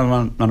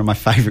one of my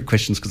favourite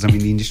questions because I'm in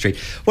the industry.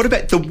 What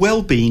about the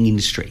well-being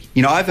industry?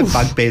 You know, I have a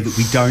bugbear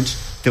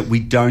that we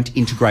don't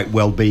integrate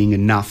well-being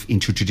enough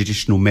into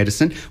traditional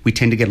medicine. We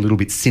tend to get a little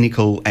bit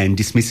cynical and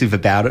dismissive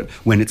about it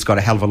when it's got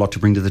a hell of a lot to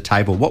bring to the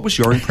table. What was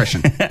your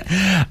impression?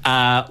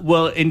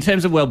 Well, in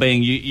terms of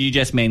well-being, you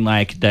just mean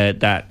like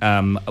that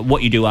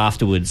what you do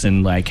afterwards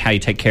and like how you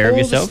take care of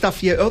yourself?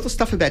 All the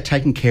stuff about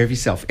taking care of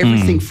yourself.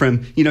 Everything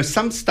from, you know,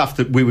 some stuff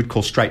that we would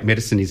call straight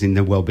medicine is in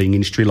the well-being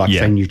industry, like,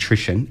 say,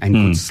 nutrition and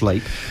good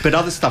sleep. But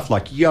other stuff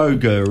like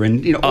yoga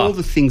and, you know, all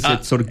the things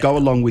that sort of go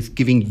along with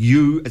giving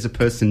you as a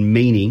person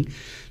meaning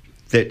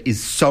that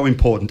is so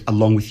important,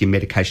 along with your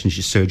medications,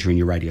 your surgery and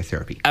your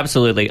radiotherapy.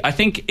 Absolutely. I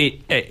think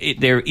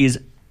there is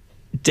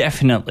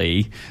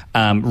definitely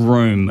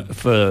room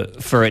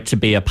for it to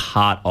be a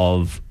part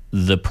of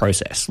the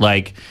process.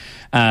 Like,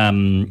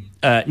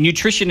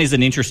 nutrition is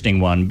an interesting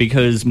one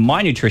because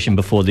my nutrition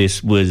before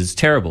this was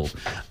terrible.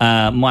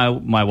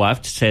 My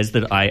wife says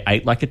that I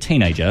ate like a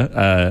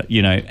teenager,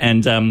 you know,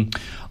 and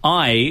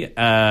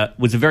I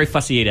was a very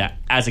fussy eater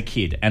as a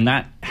kid, and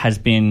that has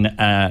been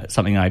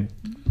something I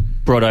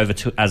brought over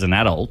to as an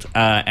adult,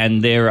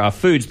 and there are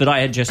foods that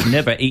I had just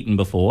never eaten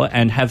before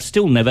and have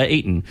still never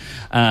eaten.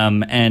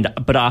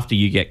 But after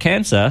you get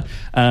cancer,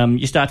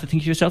 you start to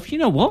think to yourself, you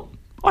know what?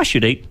 I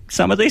should eat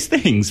some of these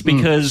things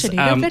because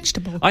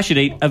I should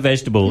eat a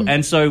vegetable.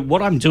 And so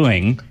what I'm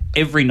doing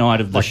every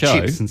night of the show,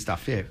 chips and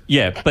stuff,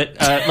 but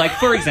like,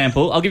 for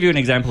example, I'll give you an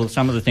example of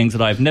some of the things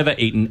that I've never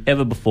eaten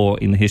ever before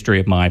in the history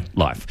of my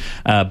life.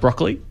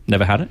 Broccoli,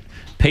 never had it.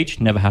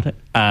 Peach, never had it.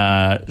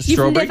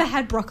 Strawberry. You've never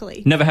had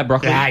broccoli? Never had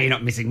broccoli. You're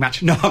not missing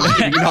much. No,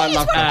 I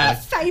love broccoli.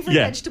 Favourite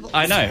vegetables.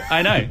 I know.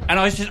 And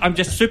I'm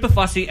just super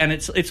fussy, and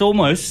it's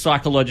almost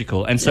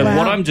psychological. And so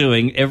what I'm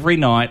doing every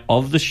night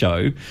of the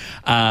show,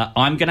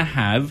 I'm going to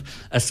have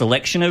a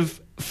selection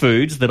of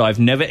foods that I've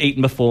never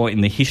eaten before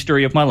in the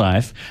history of my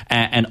life,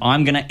 and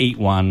I'm going to eat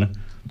one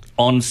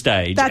on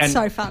stage. That's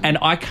so fun. And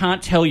I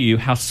can't tell you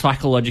how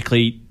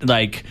psychologically,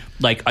 like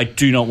I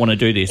do not want to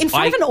do this. In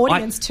front of an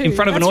audience, too. In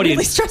front of an audience.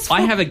 Really stressful.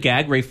 I have a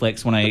gag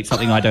reflex when I eat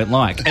something I don't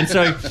like. And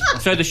so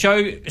the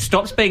show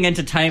stops being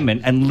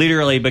entertainment and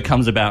literally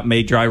becomes about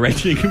me dry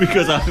retching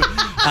because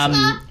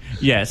I'm...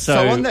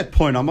 So on that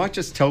point, I might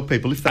just tell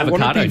people if they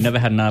want to be... Never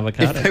had an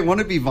avocado. If they want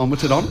to be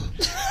vomited on,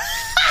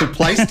 the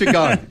place to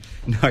go...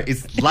 No,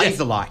 it's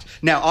Laser Light.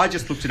 Now, I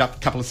just looked it up a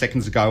couple of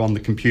seconds ago on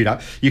the computer.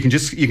 You can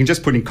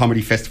just put in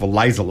Comedy Festival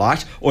Laser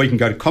Light, or you can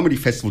go to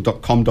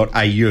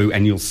comedyfestival.com.au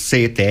and you'll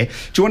see it there. Do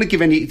you want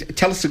to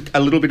tell us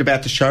a little bit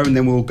about the show, and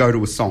then we'll go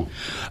to a song?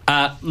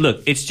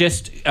 Look, it's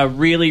just a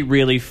really,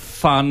 really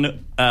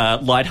fun,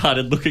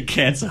 lighthearted look at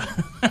cancer.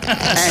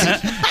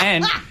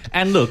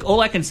 And look,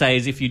 all I can say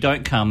is if you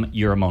don't come,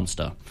 you're a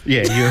monster.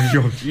 Yeah,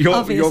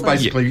 you're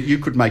basically, you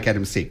could make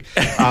Adam sick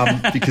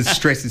because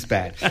stress is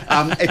bad.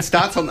 It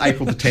starts on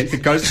April the 10th.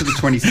 It goes to the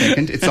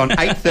 22nd. It's on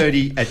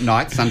 8:30 at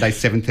night, Sunday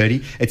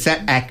 7:30. It's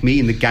at Acme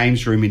in the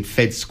Games Room in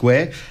Fed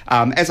Square.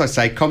 As I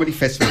say,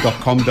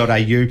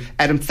 comedyfestival.com.au.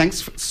 Adam,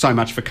 thanks so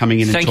much for coming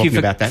in and talking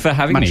about that. Thank you for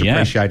having me. Much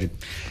appreciated.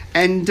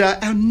 And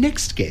our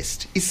next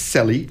guest is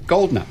Sally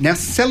Goldner. Now,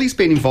 Sally's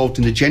been involved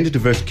in the gender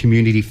diverse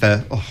community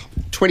for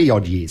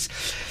 20-odd years,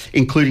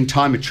 including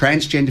time at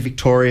TransGender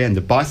Victoria and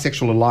the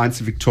Bisexual Alliance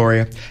of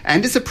Victoria,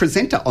 and as a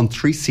presenter on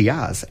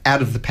 3CR's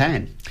Out of the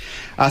Pan.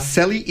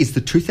 Sally is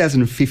the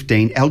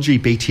 2015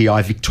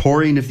 LGBTI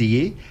Victorian of the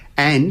Year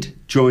and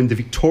joined the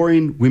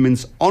Victorian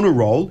Women's Honour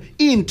Roll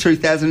in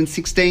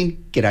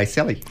 2016. G'day,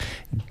 Sally.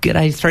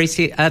 G'day,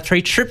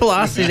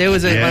 3RRR. See, there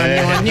was it.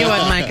 I knew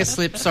I'd make a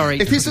slip. Sorry.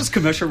 If this was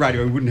commercial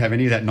radio, we wouldn't have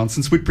any of that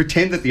nonsense. We'd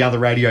pretend that the other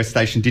radio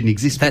station didn't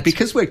exist. But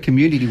because we're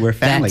community, we're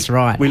family. That's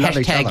right. We love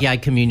each other. Hashtag Yay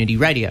Community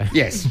Radio.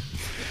 Yes.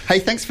 Hey,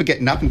 thanks for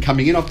getting up and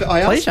coming in.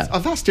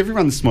 I've asked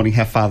everyone this morning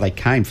how far they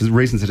came for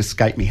reasons that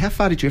escaped me. How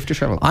far did you have to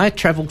travel? I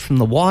travelled from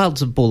the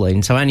wilds of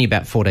Bulleen, so only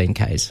about 14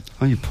 k's.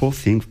 Oh, you poor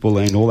thing,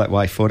 Bulleen, all that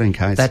way, 14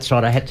 k's. That's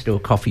right. I had to do a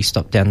coffee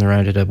stop down the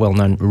road at a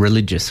well-known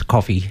religious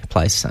coffee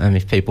place,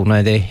 if people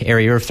know their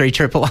area of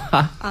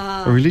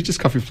 3RRR. A religious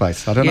coffee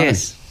place? I don't know.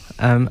 Yes.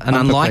 An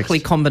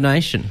unlikely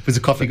combination. Was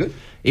the coffee good?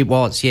 It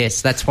was,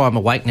 yes. That's why I'm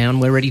awake now and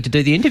we're ready to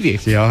do the interview.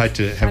 Yeah, I had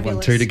to have one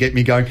too to get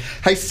me going.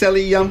 Hey,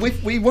 Sally,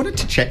 we wanted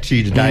to chat to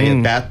you today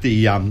about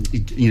the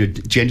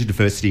gender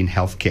diversity in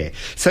healthcare.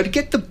 So to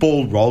get the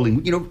ball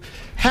rolling,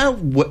 our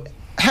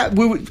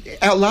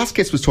last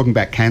guest was talking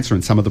about cancer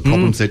and some of the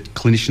problems that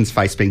clinicians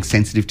face being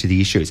sensitive to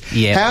the issues.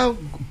 Yeah.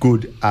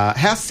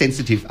 How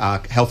sensitive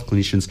are health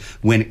clinicians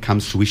when it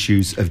comes to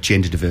issues of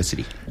gender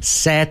diversity?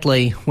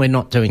 Sadly, we're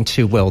not doing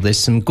too well. There's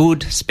some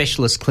good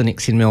specialist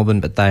clinics in Melbourne,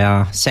 but they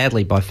are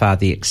sadly by far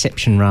the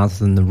exception rather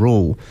than the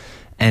rule.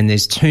 And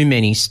there's too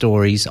many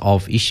stories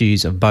of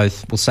issues of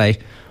both, we'll say,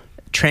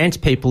 trans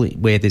people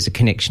where there's a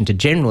connection to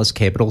generalist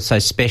care, but also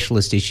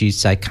specialist issues,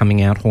 say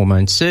coming out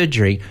hormone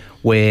surgery,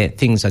 where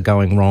things are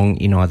going wrong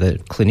in either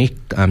clinic,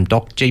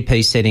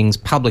 GP settings,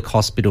 public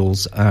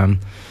hospitals.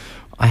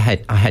 I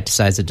had to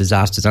say it's a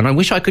disaster zone. I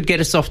wish I could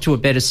get us off to a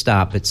better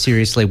start, but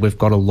seriously, we've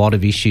got a lot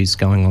of issues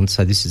going on,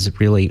 so this is a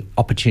really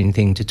opportune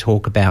thing to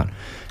talk about.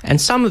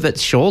 And some of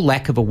it's, sure,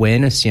 lack of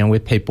awareness, where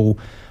people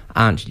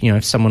aren't,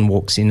 if someone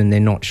walks in and they're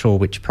not sure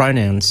which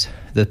pronouns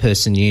the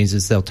person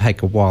uses, they'll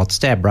take a wild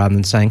stab rather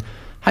than saying,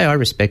 hey, I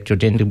respect your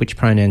gender, which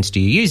pronouns do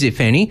you use,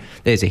 if any?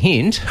 There's a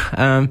hint.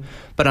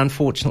 But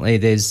unfortunately,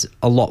 there's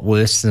a lot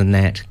worse than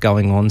that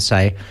going on.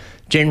 Say,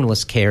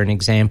 generalist care, an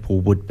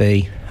example would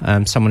be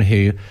someone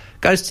who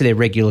goes to their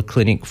regular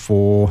clinic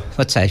for,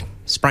 let's say,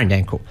 sprained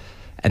ankle,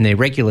 and their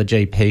regular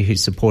GP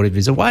who's supportive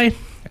is away,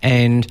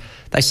 and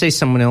they see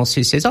someone else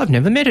who says, I've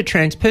never met a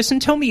trans person,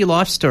 tell me your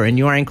life story, and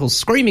your ankle's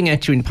screaming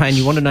at you in pain.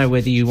 You want to know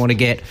whether you want to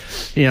get,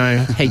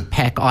 heat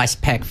pack, ice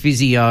pack,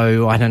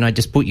 physio, I don't know,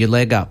 just put your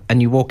leg up,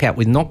 and you walk out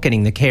with not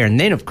getting the care. And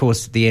then, of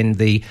course, at the end,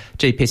 the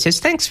GP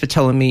says, thanks for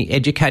telling me,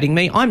 educating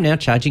me, I'm now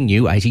charging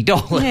you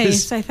 $80. Yeah, you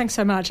say, thanks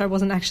so much, I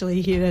wasn't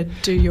actually here to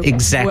do your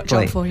work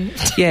job for you.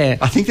 Yeah.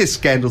 I think there's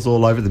scandals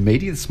all over the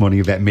media this morning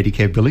about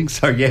Medicare billing,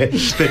 so yeah.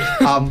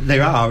 But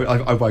there are.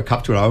 I woke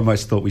up to it. I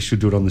almost thought we should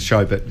do it on the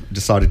show, but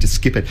decided to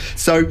skip it.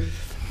 So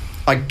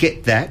I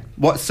get that.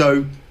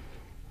 So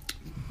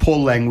poor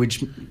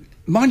language.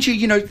 Mind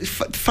you,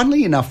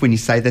 funnily enough, when you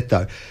say that,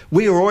 though,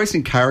 we are always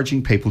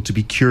encouraging people to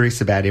be curious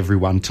about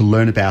everyone, to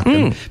learn about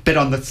them. But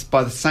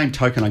by the same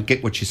token, I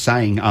get what you're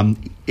saying.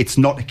 It's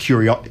not a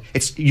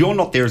curiosity. You're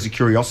not there as a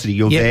curiosity.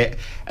 You're there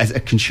as a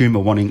consumer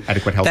wanting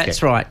adequate health care.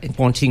 That's right.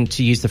 Wanting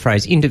to use the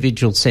phrase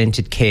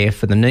individual-centred care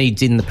for the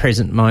needs in the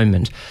present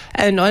moment.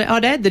 And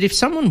I'd add that if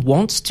someone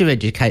wants to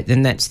educate,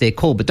 then that's their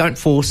call. But don't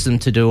force them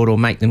to do it or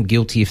make them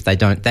guilty if they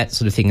don't, that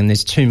sort of thing. And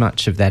there's too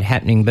much of that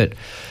happening. But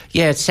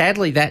yeah,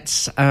 sadly,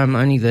 that's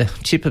only the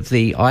tip of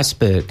the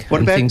iceberg.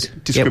 What about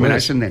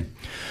discrimination then?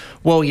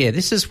 Well, yeah,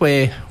 this is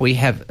where we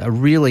have a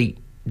really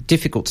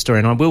difficult story,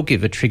 and I will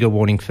give a trigger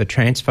warning for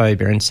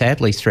transphobia and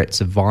sadly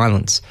threats of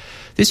violence.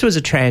 This was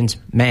a trans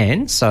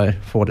man, so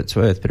for what it's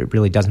worth, but it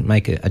really doesn't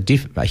make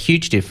a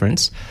huge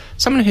difference.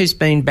 Someone who's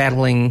been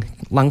battling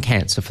lung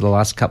cancer for the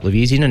last couple of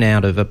years, in and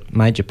out of a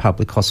major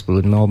public hospital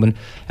in Melbourne,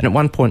 and at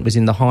one point was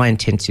in the high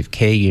intensive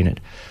care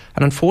unit.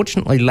 And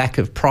unfortunately, lack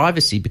of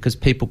privacy, because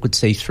people could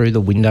see through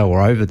the window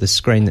or over the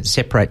screen that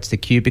separates the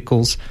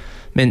cubicles,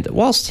 meant that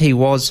whilst he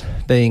was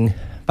being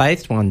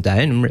bathed one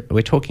day, and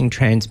we're talking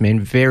trans men,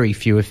 very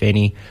few, if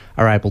any,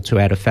 are able to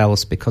add a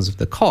phallus because of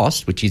the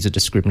cost, which is a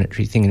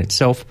discriminatory thing in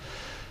itself.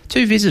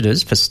 Two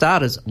visitors, for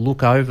starters,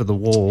 look over the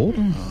wall,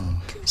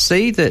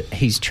 see that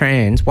he's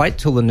trans, wait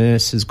till the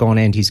nurse has gone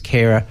and his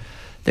carer,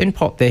 then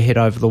pop their head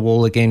over the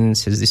wall again and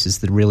says, this is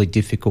the really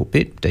difficult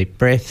bit, deep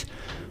breath.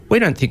 We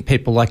don't think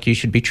people like you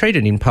should be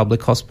treated in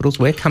public hospitals.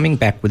 We're coming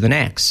back with an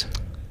axe.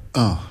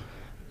 Oh.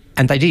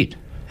 And they did.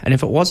 And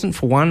if it wasn't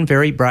for one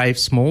very brave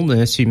small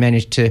nurse who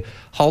managed to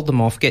hold them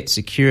off, get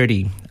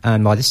security,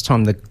 by this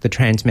time the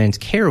trans man's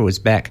carer was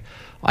back,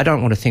 I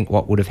don't want to think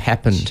what would have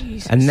happened.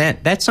 Jesus. And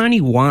that's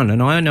only one.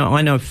 And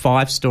I know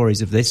 5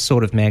 stories of this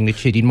sort of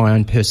magnitude in my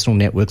own personal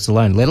networks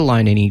alone, let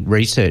alone any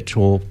research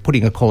or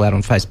putting a call out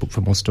on Facebook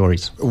for more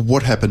stories.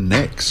 What happened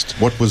next?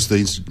 What was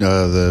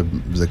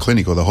the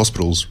clinic or the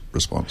hospital's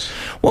response?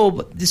 Well,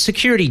 the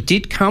security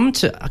did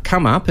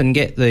come up and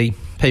get the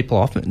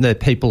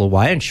people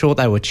away, and sure,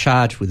 they were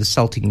charged with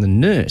assaulting the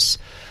nurse.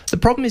 The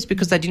problem is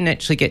because they didn't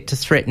actually get to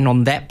threaten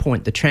on that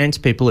point the trans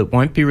people, it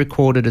won't be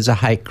recorded as a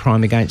hate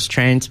crime against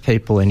trans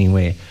people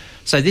anywhere.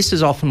 So this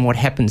is often what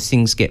happens.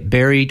 Things get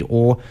buried,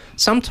 or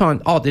sometimes,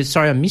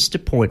 I missed a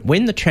point.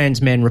 When the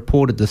trans man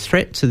reported the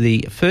threat to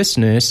the first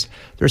nurse,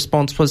 the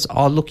response was,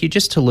 oh, look, you're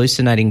just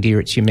hallucinating, dear,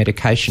 it's your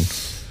medication.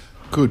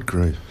 Good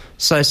grief.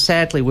 So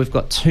sadly, we've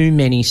got too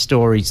many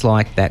stories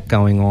like that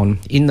going on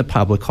in the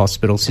public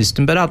hospital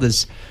system, but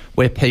others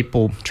where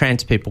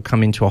trans people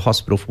come into a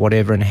hospital for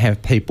whatever and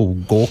have people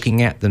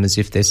gawking at them as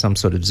if they're some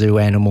sort of zoo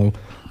animal,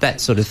 that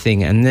sort of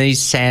thing. And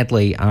these,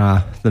 sadly,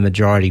 are the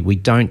majority. We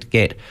don't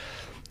get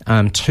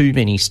too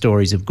many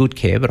stories of good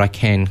care, but I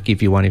can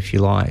give you one if you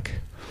like.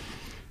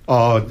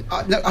 Oh,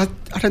 no, I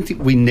don't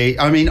think we need...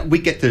 I mean, we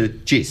get the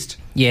gist.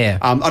 Yeah.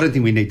 I don't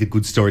think we need the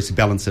good stories to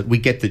balance it. We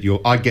get that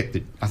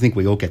I think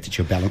we all get that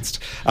you're balanced.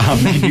 But I'm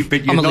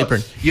a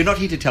Libran. You're not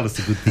here to tell us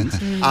the good things.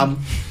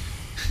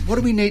 What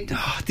do we need?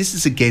 Oh, this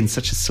is, again,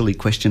 such a silly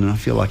question, and I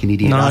feel like an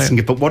idiot asking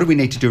it, but what do we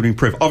need to do to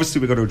improve?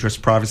 Obviously, we've got to address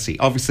privacy.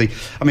 Obviously,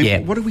 I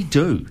mean, What do we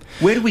do?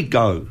 Where do we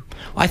go?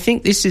 I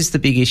think this is the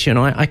big issue, and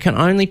I can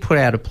only put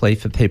out a plea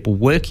for people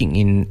working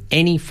in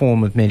any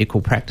form of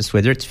medical practice,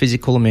 whether it's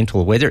physical or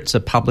mental, or whether it's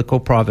a public or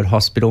private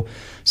hospital.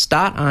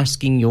 Start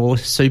asking your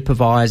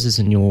supervisors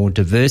and your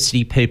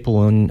diversity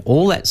people and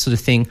all that sort of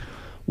thing,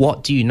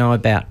 what do you know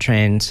about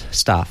trans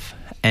stuff?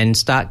 And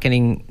start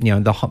getting,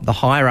 the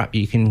higher up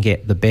you can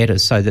get, the better,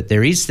 so that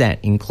there is that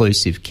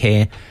inclusive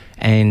care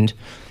and,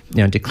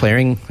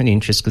 declaring an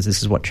interest, because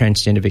this is what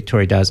TransGender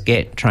Victoria does,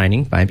 get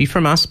training, maybe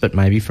from us, but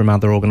maybe from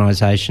other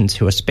organisations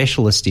who are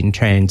specialists in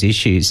trans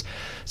issues,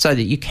 so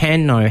that you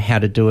can know how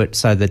to do it,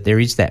 so that there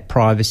is that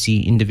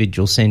privacy,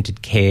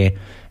 individual-centred care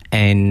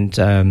and,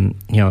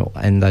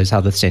 and those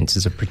other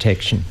senses of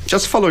protection.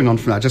 Just following on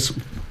from that,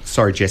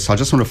 sorry, Jess, I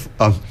just want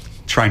to...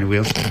 Trainer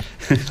Wheels.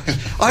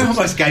 I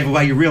almost gave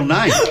away your real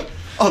name.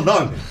 Oh,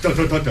 no.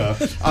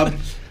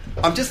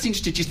 I'm just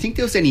interested, do you think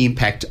there was any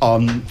impact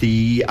on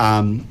the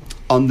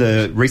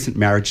recent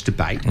marriage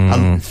debate?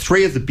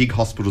 3 of the big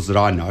hospitals that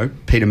I know,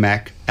 Peter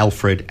Mac,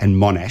 Alfred and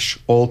Monash,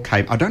 all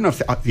came... I don't know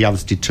if the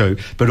others did too,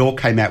 but all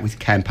came out with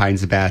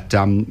campaigns about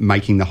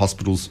making the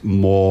hospitals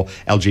more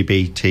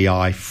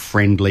LGBTI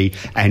friendly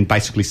and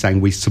basically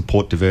saying we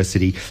support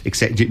diversity,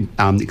 etc.,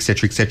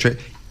 etc.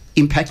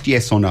 Impact,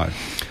 yes or no?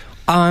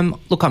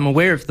 Look, I'm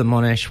aware of the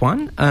Monash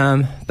one,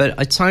 but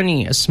it's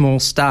only a small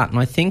start, and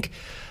I think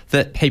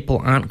that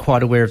people aren't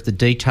quite aware of the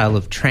detail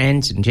of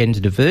trans and gender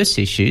diverse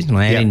issues, and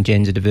I add in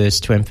gender diverse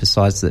to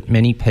emphasise that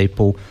many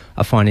people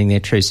are finding their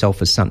true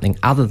self as something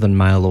other than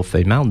male or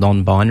female,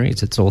 non-binary,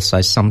 as it's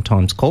also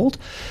sometimes called.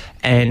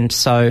 And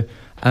so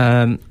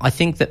I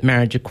think that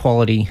marriage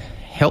equality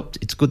helped.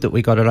 It's good that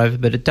we got it over,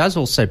 but it does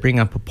also bring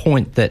up a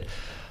point that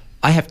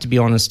I have to be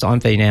honest,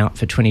 I've been out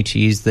for 22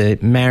 years.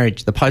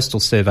 The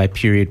postal survey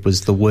period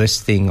was the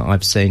worst thing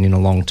I've seen in a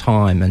long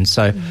time. And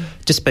so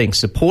just being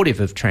supportive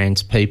of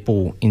trans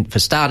people, for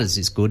starters,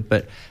 is good,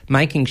 but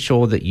making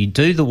sure that you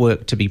do the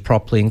work to be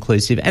properly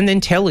inclusive and then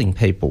telling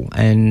people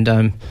and,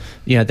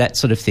 that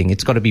sort of thing.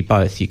 It's got to be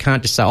both. You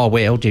can't just say,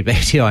 we're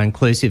LGBTI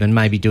inclusive and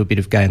maybe do a bit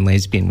of gay and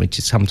lesbian, which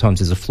is sometimes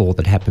is a flaw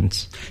that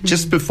happens.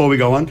 Just before we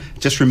go on,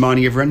 just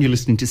reminding everyone, you're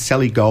listening to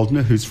Sally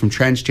Goldner, who's from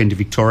TransGender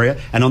Victoria,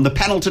 and on the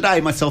panel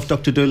today, myself,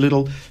 Dr.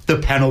 Doolittle, the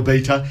panel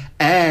beater,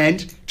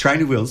 and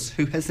Trainer Wills,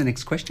 who has the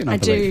next question, I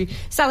believe. Do.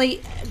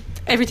 Sally,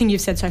 everything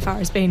you've said so far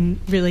has been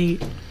really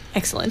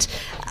excellent,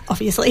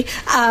 obviously.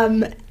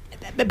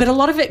 But a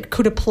lot of it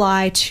could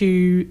apply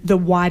to the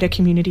wider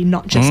community,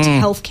 not just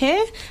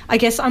healthcare. I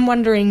guess I'm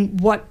wondering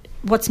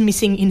what's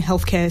missing in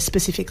healthcare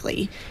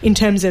specifically in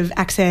terms of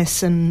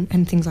access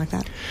and things like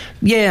that.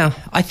 Yeah,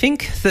 I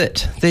think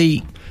that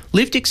the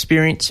lived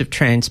experience of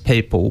trans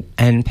people,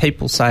 and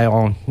people say,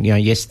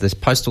 yes, the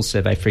postal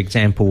survey, for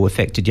example,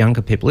 affected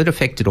younger people. It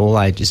affected all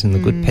ages, and the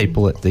good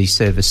people at the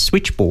service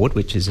switchboard,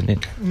 which is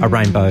a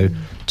rainbow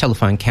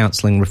telephone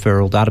counselling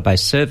referral database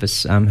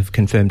service, have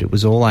confirmed it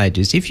was all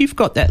ages. If you've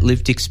got that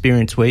lived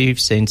experience where you've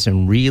seen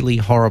some really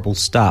horrible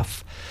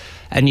stuff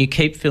and you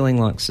keep feeling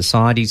like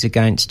society's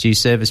against you,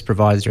 service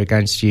providers are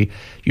against you,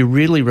 you're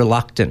really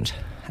reluctant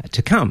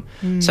to come.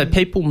 So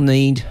people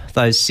need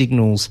those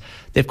signals.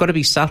 They've got to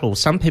be subtle.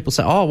 Some people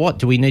say, what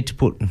do we need to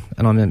put,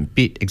 and I'm a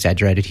bit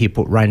exaggerated here,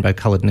 put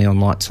rainbow-coloured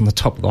neon lights on the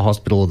top of the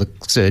hospital or the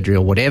surgery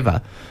or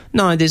whatever.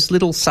 No, there's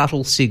little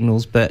subtle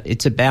signals, but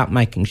it's about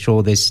making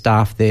sure there's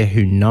staff there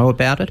who know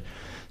about it.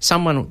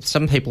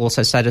 Some people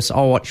also say to us,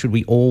 what, should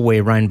we all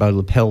wear rainbow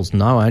lapels?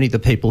 No, only the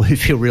people who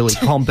feel really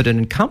competent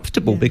and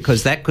comfortable,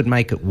 because that could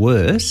make it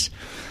worse.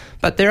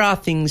 But there are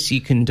things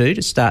you can do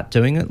to start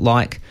doing it,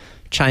 like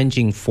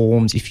changing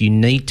forms if you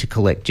need to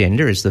collect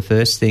gender is the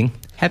first thing.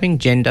 Having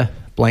gender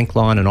blank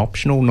line and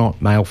optional,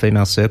 not male,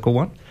 female, circle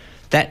one.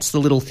 That's the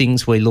little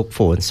things we look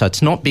for. And so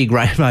it's not big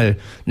rainbow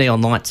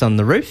neon lights on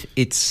the roof.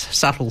 It's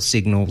subtle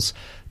signals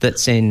that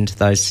send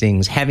those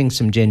things. Having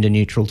some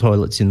gender-neutral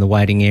toilets in the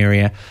waiting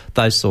area,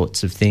 those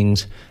sorts of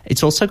things.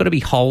 It's also got to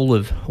be whole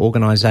of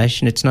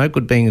organisation. It's no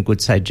good being a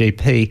good, say,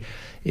 GP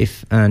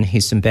if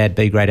here's some bad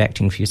B-grade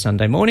acting for your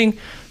Sunday morning.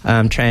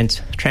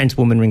 Trans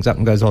woman rings up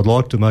and goes, I'd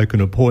like to make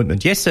an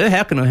appointment. Yes, sir,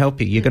 how can I help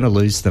you? You're going to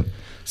lose them.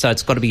 So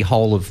it's got to be the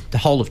whole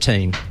of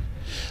team.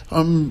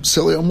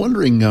 Sally, I'm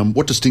wondering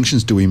what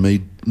distinctions do we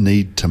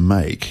need to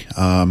make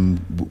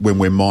when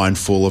we're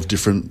mindful of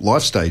different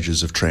life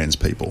stages of trans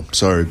people?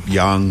 So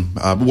young,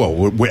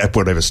 we're at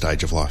whatever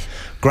stage of life.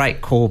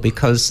 Great call,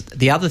 because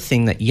the other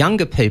thing that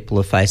younger people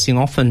are facing,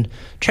 often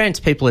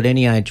trans people at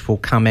any age will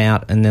come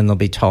out and then they'll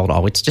be told,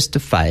 oh, it's just a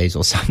phase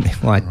or something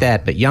like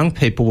that. But young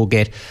people will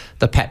get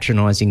the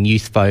patronising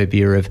youth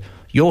phobia of,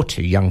 you're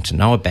too young to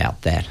know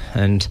about that.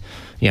 And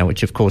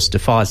which of course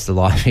defies the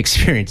life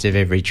experience of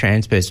every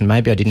trans person.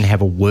 Maybe I didn't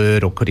have a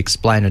word or could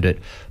explain it at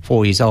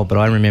 4 years old, but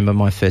I remember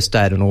my first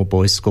day at an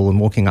all-boys school and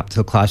walking up to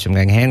the classroom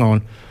going, hang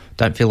on,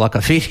 don't feel like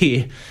I fit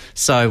here.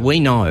 So we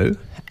know,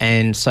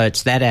 and so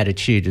it's that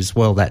attitude as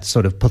well, that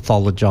sort of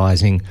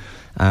pathologising,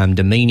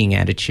 demeaning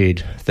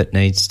attitude that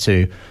needs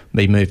to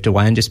be moved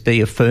away and just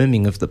be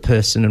affirming of the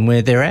person and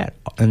where they're at.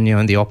 And,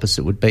 and the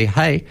opposite would be,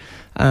 hey,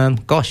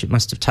 gosh, it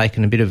must have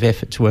taken a bit of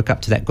effort to work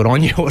up to that, good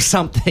on you, or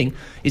something,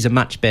 is a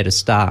much better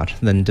start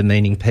than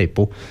demeaning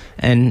people.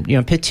 And,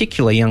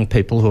 particularly young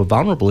people who are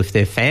vulnerable, if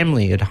their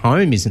family at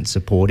home isn't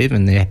supportive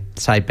and they're,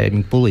 say,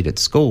 being bullied at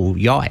school,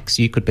 yikes,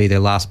 you could be their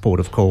last port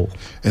of call.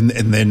 And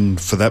then,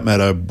 for that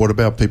matter, what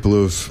about people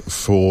who have,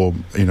 for,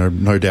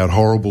 no doubt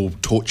horrible,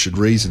 tortured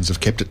reasons, have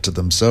kept it to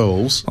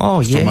themselves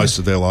for most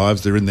of their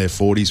lives? They're in their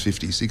 40s,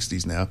 50s,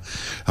 60s now.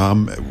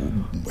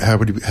 How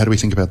do we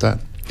think about that?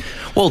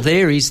 Well,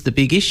 there is the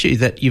big issue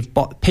that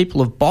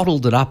people have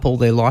bottled it up all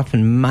their life,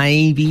 and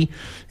maybe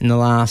in the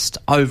last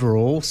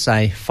overall,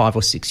 say, 5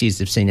 or 6 years,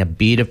 they've seen a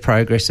bit of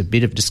progress, a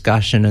bit of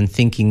discussion, and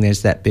thinking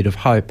there's that bit of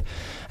hope.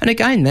 And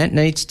again, that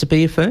needs to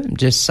be affirmed.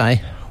 Just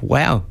say,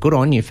 wow, good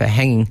on you for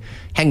hanging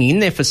in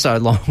there for so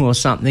long or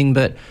something,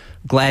 but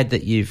glad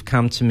that you've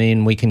come to me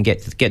and we can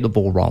get the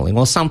ball rolling,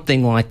 or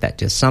something like that.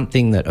 Just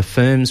something that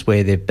affirms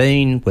where they've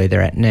been, where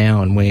they're at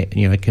now, and where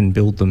can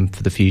build them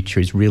for the future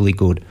is really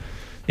good.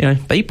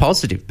 Be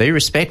positive, be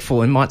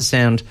respectful. It might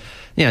sound,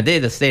 they're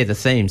the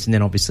themes, and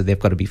then obviously they've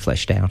got to be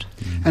fleshed out.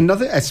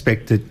 Another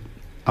aspect that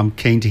I'm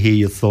keen to hear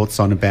your thoughts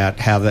on about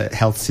how the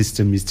health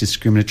system is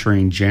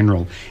discriminatory in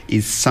general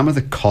is some of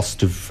the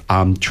cost of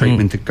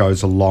treatment that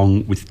goes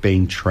along with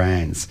being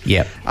trans.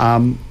 Yep.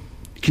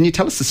 Can you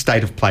tell us the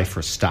state of play for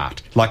a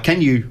start? Like, can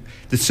you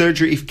get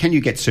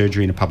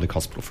surgery in a public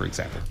hospital, for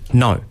example?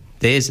 No.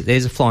 There's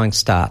a flying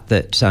start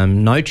that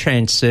no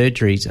trans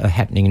surgeries are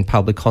happening in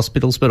public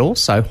hospitals, but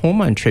also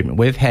hormone treatment.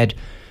 We've had,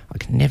 I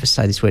can never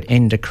say this word,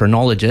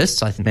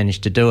 endocrinologists, I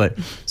managed to do it,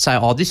 say,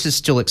 oh, this is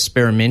still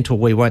experimental,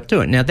 we won't do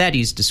it. Now, that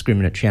is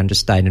discriminatory under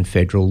state and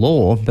federal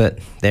law, but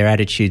their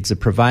attitudes are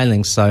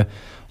prevailing, so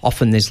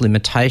often there's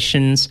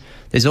limitations.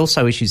 There's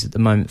also issues at the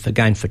moment,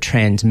 for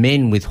trans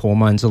men with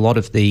hormones. A lot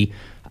of the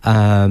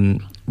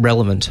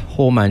relevant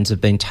hormones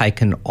have been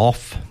taken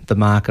off the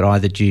market,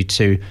 either due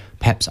to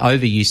perhaps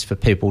overuse for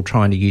people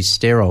trying to use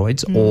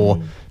steroids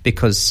or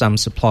because some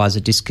suppliers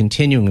are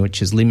discontinuing, which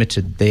has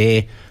limited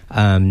their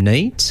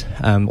needs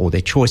or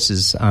their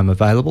choices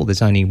available.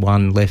 There's only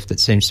one left that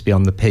seems to be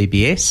on the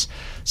PBS.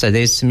 So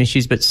there's some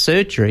issues. But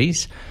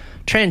surgeries,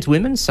 trans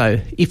women, so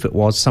if it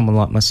was someone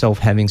like myself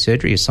having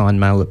surgery, assigned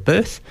male at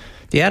birth,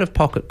 the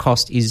out-of-pocket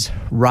cost is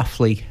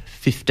roughly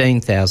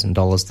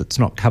 $15,000 that's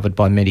not covered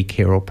by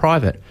Medicare or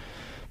private.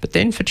 But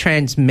then for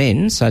trans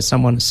men, so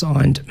someone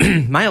assigned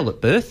male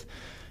at birth,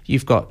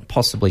 you've got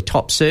possibly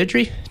top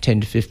surgery,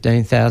 $10,000 to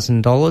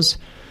 $15,000.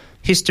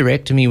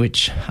 Hysterectomy,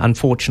 which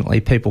unfortunately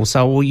people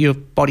say, well, your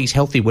body's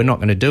healthy, we're not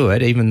going to do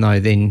it, even though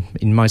then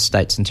in most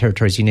states and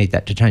territories you need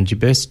that to change your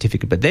birth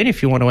certificate. But then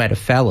if you want to add a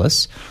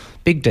phallus,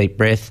 big deep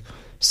breath,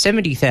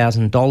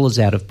 $70,000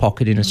 out of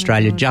pocket in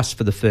Australia just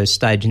for the first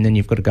stage, and then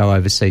you've got to go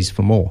overseas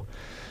for more.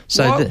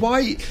 So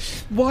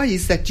why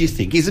is that, do you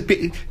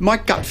think? My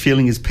gut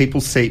feeling is people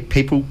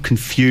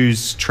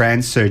confuse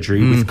trans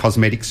surgery with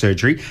cosmetic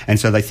surgery, and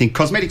so they think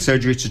cosmetic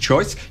surgery is a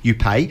choice, you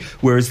pay,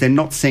 whereas they're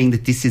not seeing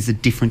that this is a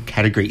different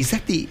category. Is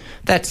that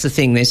That's the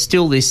thing. There's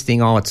still this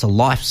thing, it's a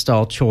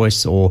lifestyle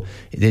choice, or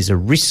there's a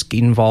risk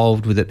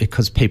involved with it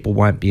because people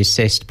won't be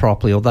assessed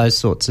properly, or those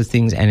sorts of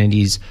things, and it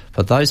is,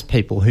 for those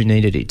people who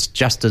need it, it's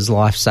just as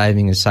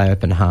life-saving as, say,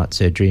 open heart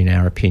surgery, in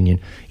our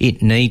opinion.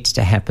 It needs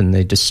to happen.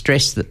 The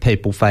distress that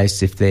people face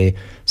if their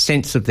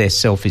sense of their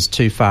self is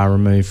too far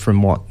removed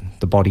from what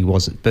the body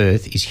was at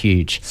birth is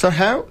huge. So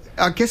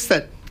I guess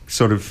that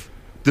sort of,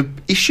 the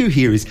issue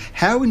here is,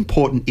 how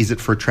important is it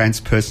for a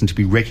trans person to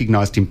be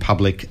recognised in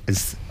public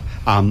as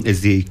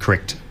the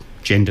correct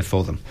gender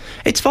for them?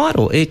 It's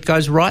vital. It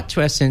goes right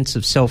to our sense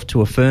of self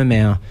to affirm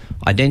our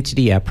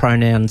identity, our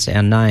pronouns,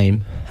 our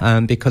name,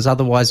 because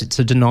otherwise it's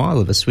a denial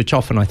of us, which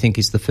often I think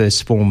is the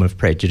first form of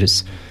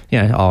prejudice.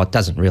 It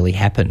doesn't really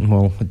happen.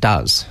 Well, it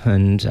does.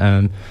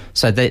 And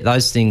so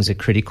those things are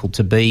critical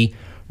to be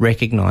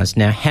recognised.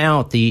 Now,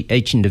 how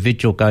each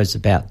individual goes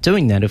about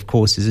doing that, of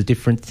course, is a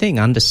different thing.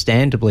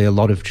 Understandably, a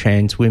lot of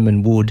trans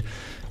women would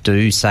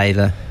do, say,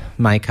 the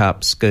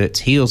makeup, skirts,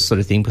 heels sort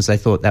of thing, because they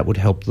thought that would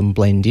help them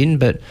blend in,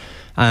 but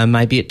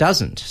maybe it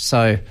doesn't.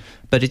 So,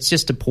 but it's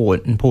just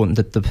important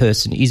that the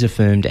person is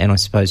affirmed, and I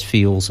suppose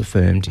feels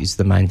affirmed is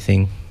the main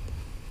thing.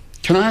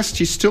 Can I ask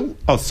you still?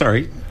 Oh,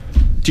 sorry.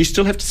 Do you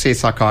still have to see a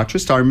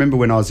psychiatrist? I remember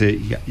when I was a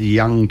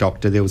young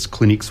doctor, there was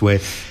clinics where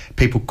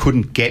people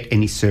couldn't get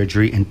any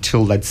surgery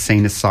until they'd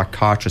seen a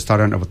psychiatrist. I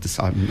don't know what this...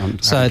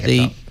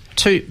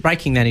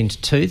 breaking that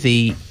into two,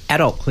 the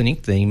adult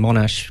clinic, the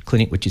Monash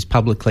clinic, which is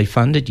publicly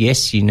funded,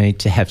 yes, you need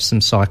to have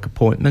some psych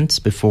appointments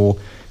before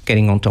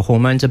getting onto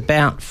hormones.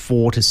 About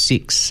 4 to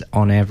 6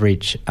 on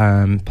average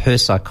per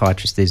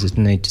psychiatrist. There's a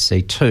need to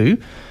see 2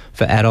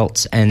 for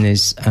adults, and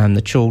there's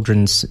the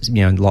children's,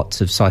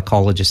 lots of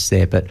psychologists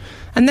there.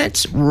 And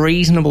that's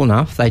reasonable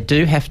enough. They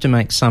do have to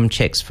make some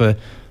checks for...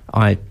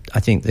 I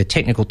think the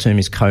technical term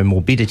is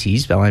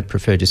comorbidities, but I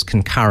prefer just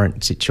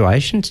concurrent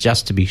situations,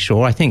 just to be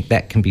sure. I think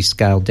that can be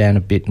scaled down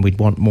a bit, and we'd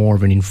want more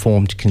of an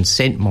informed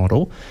consent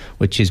model,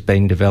 which is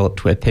being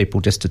developed, where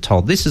people just are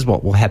told, this is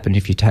what will happen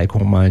if you take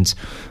hormones.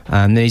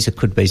 These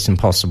could be some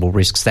possible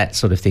risks, that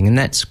sort of thing. And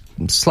that's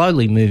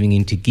slowly moving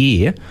into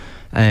gear,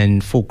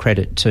 and full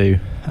credit to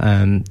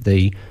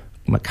the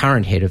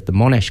current head of the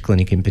Monash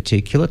Clinic in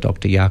particular,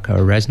 Dr. Jaco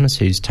Erasmus,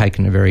 who's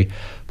taken a very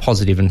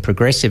positive and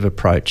progressive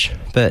approach.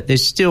 But there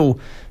still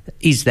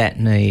is that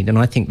need, and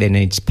I think there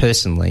needs,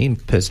 personal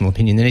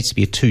opinion, there needs to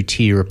be a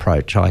 2-tier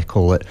approach, I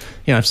call it.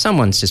 If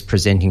someone's just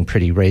presenting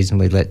pretty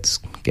reasonably, let's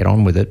get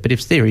on with it. But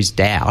if there is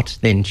doubt,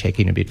 then check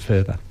in a bit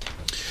further.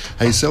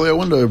 Hey, Sally, I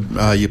wonder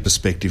your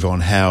perspective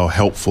on how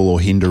helpful or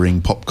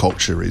hindering pop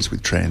culture is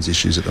with trans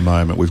issues at the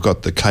moment. We've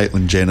got the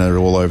Caitlyn Jenner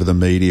all over the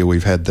media.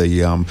 We've had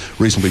the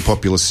reasonably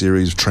popular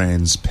series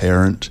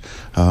Transparent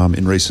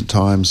in recent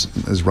times.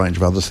 There's a range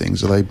of other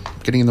things. Are they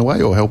getting in the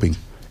way or helping?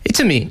 It's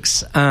a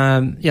mix.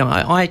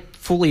 I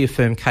fully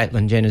affirm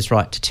Caitlyn Jenner's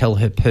right to tell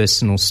her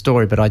personal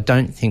story, but I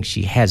don't think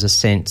she has a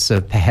sense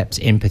of perhaps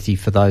empathy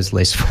for those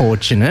less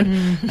fortunate,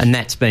 and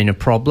that's been a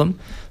problem.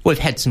 We've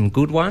had some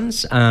good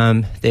ones.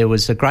 There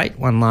was a great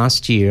one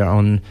last year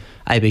on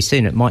ABC,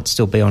 and it might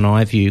still be on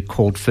iView,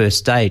 called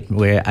First Date,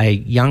 where a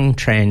young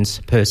trans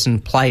person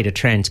played a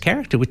trans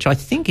character, which I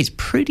think is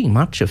pretty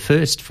much a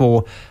first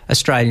for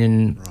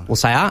Australian, we'll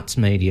say, arts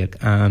media.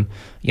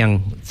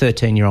 Young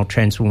 13-year-old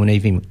trans woman,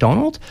 Evie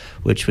McDonald,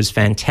 which was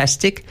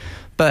fantastic.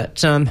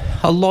 But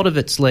a lot of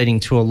it's leading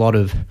to a lot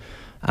of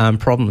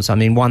problems. I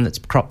mean, one that's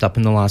cropped up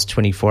in the last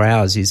 24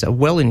 hours is a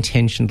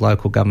well-intentioned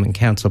local government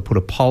councillor put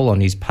a poll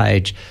on his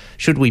page,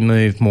 should we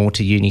move more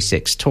to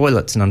unisex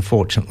toilets? And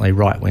unfortunately,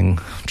 right-wing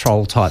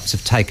troll types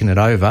have taken it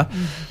over.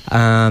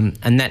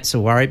 And that's a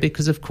worry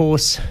because, of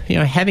course,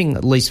 having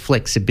at least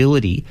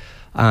flexibility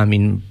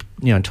in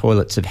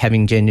toilets of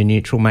having gender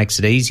neutral makes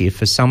it easier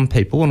for some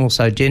people, and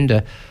also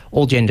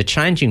all gender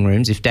changing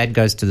rooms. If dad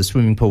goes to the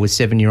swimming pool with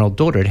 7-year-old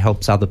daughter, it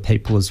helps other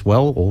people as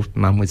well, or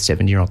mum with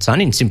 7-year-old son,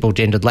 in simple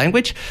gendered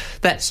language,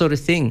 that sort of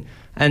thing.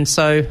 And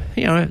so,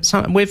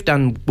 we've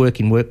done work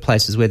in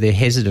workplaces where they're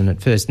hesitant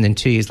at first, and then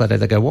 2 years later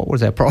they go, what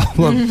was our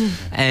problem?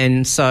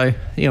 And so,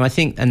 I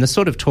think, and the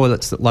sort of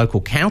toilets that local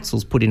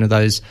councils put into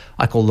those,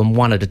 I call them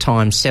one at a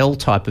time cell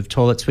type of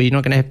toilets, where you're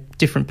not going to have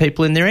different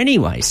people in there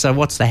anyway. So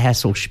what's the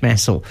hassle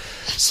schmassle?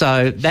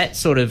 So that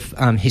sort of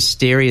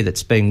hysteria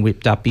that's being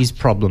whipped up is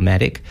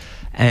problematic.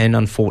 And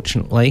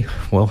unfortunately,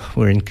 well,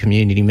 we're in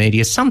community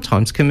media.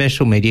 Sometimes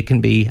commercial media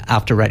can be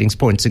after ratings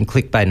points and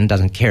clickbait and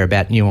doesn't care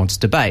about nuanced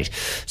debate.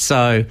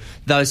 So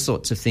those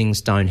sorts of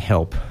things don't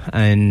help.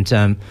 And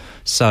drill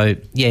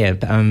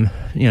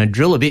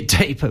a bit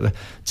deeper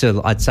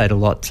I'd say to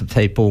lots of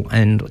people,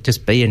 and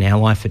just be an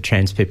ally for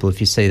trans people if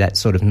you see that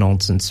sort of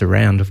nonsense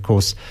around. Of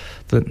course,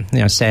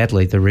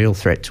 sadly, the real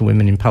threat to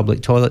women in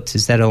public toilets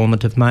is that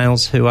element of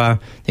males who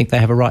think they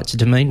have a right to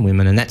demean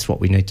women, and that's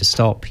what we need to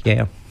stop,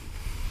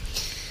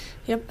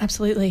 Yep,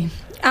 absolutely.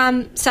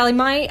 Sally,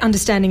 my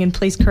understanding, and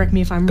please correct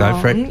me if I'm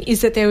wrong,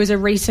 is that there was a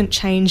recent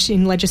change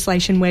in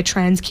legislation where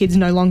trans kids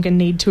no longer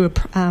need to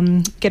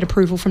get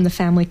approval from the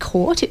family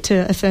court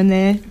to affirm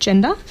their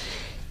gender.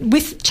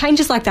 With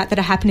changes like that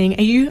are happening,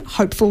 are you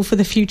hopeful for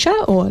the future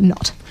or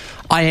not?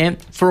 I am.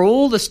 For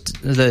all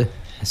the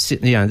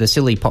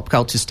silly pop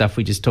culture stuff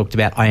we just talked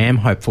about, I am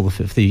hopeful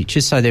for the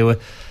future. So there were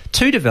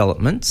 2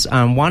 developments.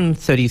 One,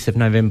 30th of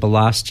November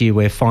last year,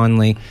 where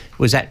finally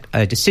was at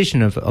a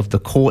decision of the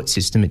court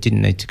system. It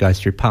didn't need to go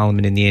through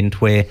Parliament in the end,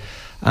 where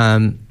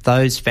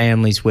those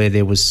families where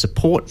there was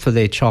support for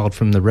their child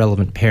from the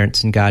relevant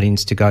parents and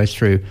guardians to go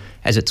through,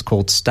 as it's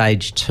called,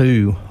 stage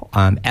 2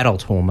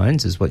 adult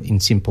hormones, is what in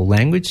simple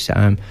language.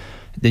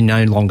 They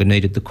no longer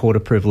needed the court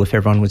approval if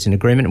everyone was in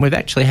agreement. And we've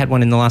actually had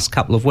one in the last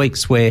couple of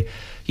weeks where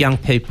young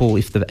people,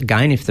 if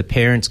the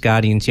parents,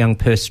 guardians, young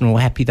person are all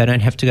happy, they don't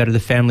have to go to the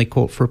family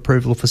court for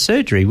approval for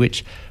surgery,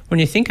 which,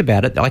 when you think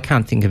about it, I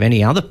can't think of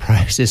any other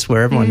process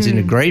where everyone's in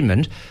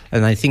agreement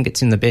and they think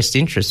it's in the best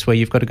interest where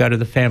you've got to go to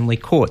the family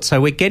court. So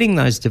we're getting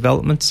those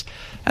developments.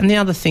 And the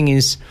other thing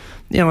is,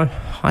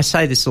 I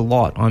say this a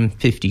lot, I'm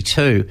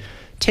 52.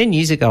 10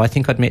 years ago, I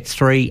think I'd met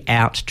 3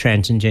 out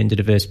trans and gender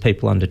diverse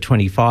people under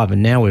 25,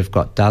 and now we've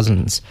got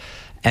dozens.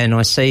 and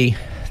I see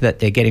that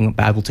they're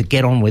able to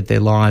get on with their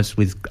lives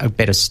with a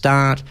better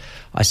start.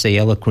 I see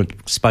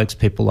eloquent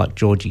spokespeople like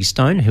Georgie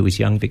Stone, who was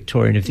Young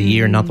Victorian of the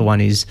Year. Another one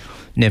is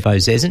Nevo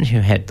Zezin, who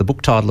had the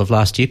book title of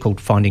last year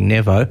called Finding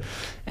Nevo.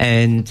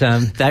 And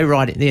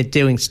they're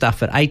doing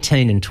stuff at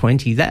 18 and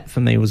 20. That, for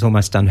me, was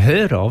almost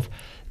unheard of.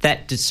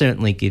 That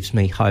certainly gives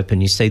me hope,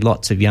 and you see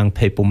lots of young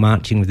people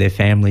marching with their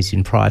families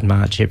in Pride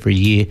March every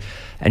year,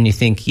 and you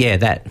think, yeah,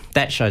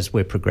 that shows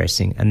we're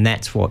progressing, and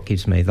that's what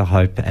gives me the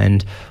hope.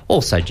 And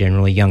also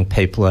generally young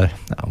people are,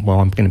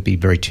 well, I'm going to be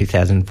very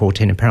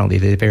 2014, apparently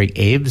they're very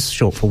EVs,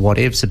 short for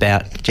whatevs,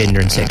 about gender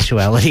and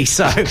sexuality,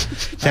 so...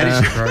 That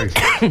is true.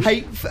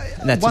 Hey,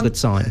 that's a good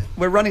sign.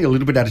 We're running a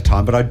little bit out of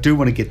time, but I do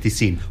want to get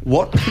this in.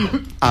 What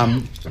can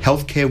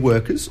healthcare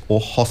workers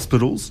or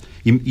hospitals...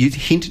 You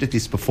hinted at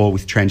this before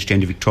with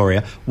TransGender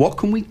Victoria. What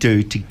can we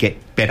do to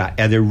get better?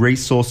 Are there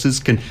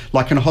resources? Can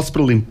a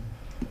hospital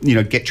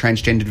get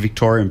TransGender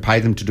Victoria and pay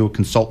them to do a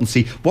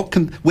consultancy?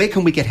 Where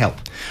can we get help?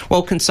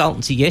 Well,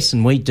 consultancy, yes,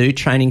 and we do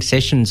training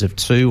sessions of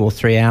 2 or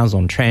 3 hours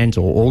on trans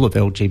or all of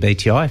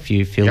LGBTI if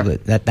you feel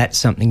that that's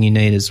something you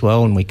need as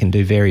well, and we can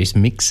do various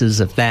mixes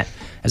of that.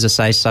 As I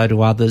say, so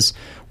do others.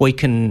 We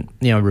can,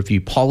 review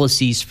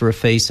policies for a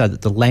fee so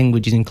that the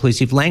language is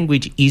inclusive.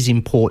 Language is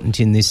important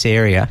in this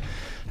area.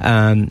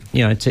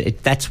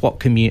 That's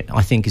what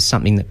I think is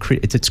something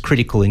that's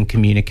critical in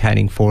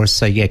communicating for us.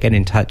 So, get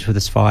in touch with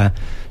us via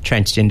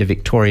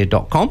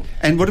transgendervictoria.com.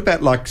 And what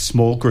about like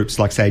small groups,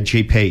 like say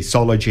GPs,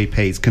 solo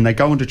GPs? Can they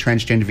go onto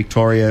Transgender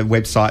Victoria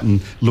website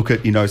and look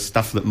at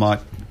stuff that might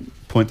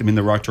point them in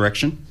the right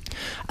direction?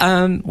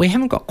 We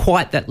haven't got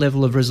quite that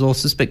level of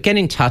resources, but get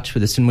in touch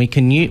with us, and we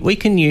can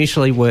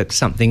usually work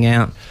something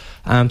out.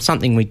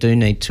 Something we do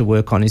need to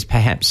work on is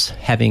perhaps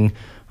having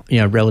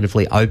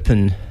relatively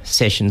open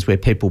sessions where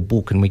people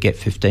book and we get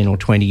 15 or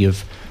 20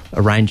 of a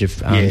range of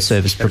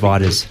service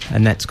providers,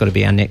 and that's got to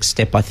be our next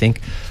step, I think.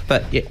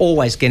 But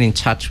always get in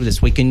touch with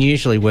us. We can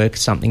usually work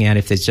something out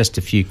if there's just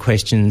a few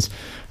questions.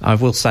 I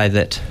will say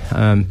that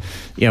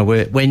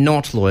we're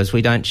not lawyers.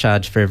 We don't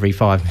charge for every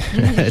 5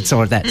 minutes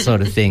or that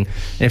sort of thing.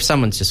 And if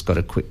someone's just got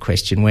a quick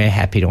question, we're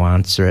happy to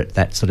answer it,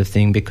 that sort of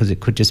thing, because it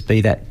could just be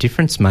that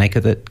difference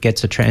maker that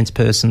gets a trans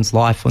person's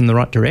life in the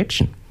right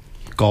direction.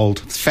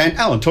 Gold.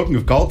 Alan, talking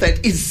of gold,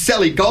 that is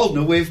Sally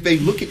Goldner we've been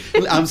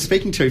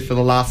speaking to for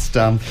the last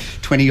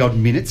 20-odd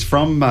minutes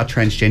from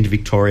TransGender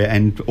Victoria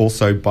and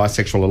also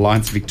Bisexual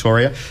Alliance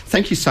Victoria.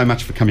 Thank you so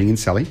much for coming in,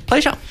 Sally.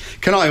 Pleasure.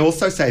 Can I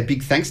also say a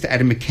big thanks to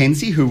Adam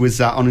McKenzie, who was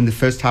on in the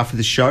first half of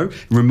the show,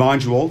 and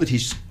remind you all that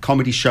his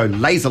comedy show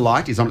Laser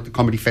Light is on at the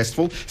Comedy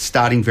Festival,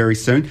 starting very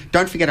soon.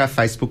 Don't forget our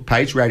Facebook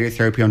page,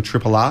 Radiotherapy on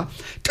Triple R.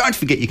 Don't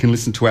forget you can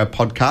listen to our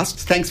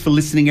podcast. Thanks for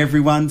listening,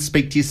 everyone.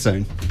 Speak to you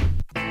soon.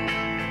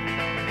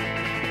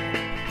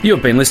 You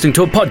have been listening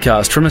to a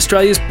podcast from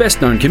Australia's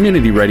best-known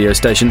community radio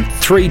station,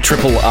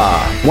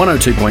 3RRR,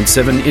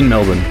 102.7 in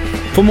Melbourne.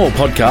 For more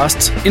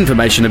podcasts,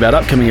 information about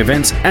upcoming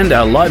events and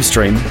our live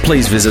stream,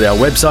 please visit our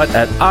website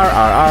at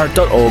rrr.org.au.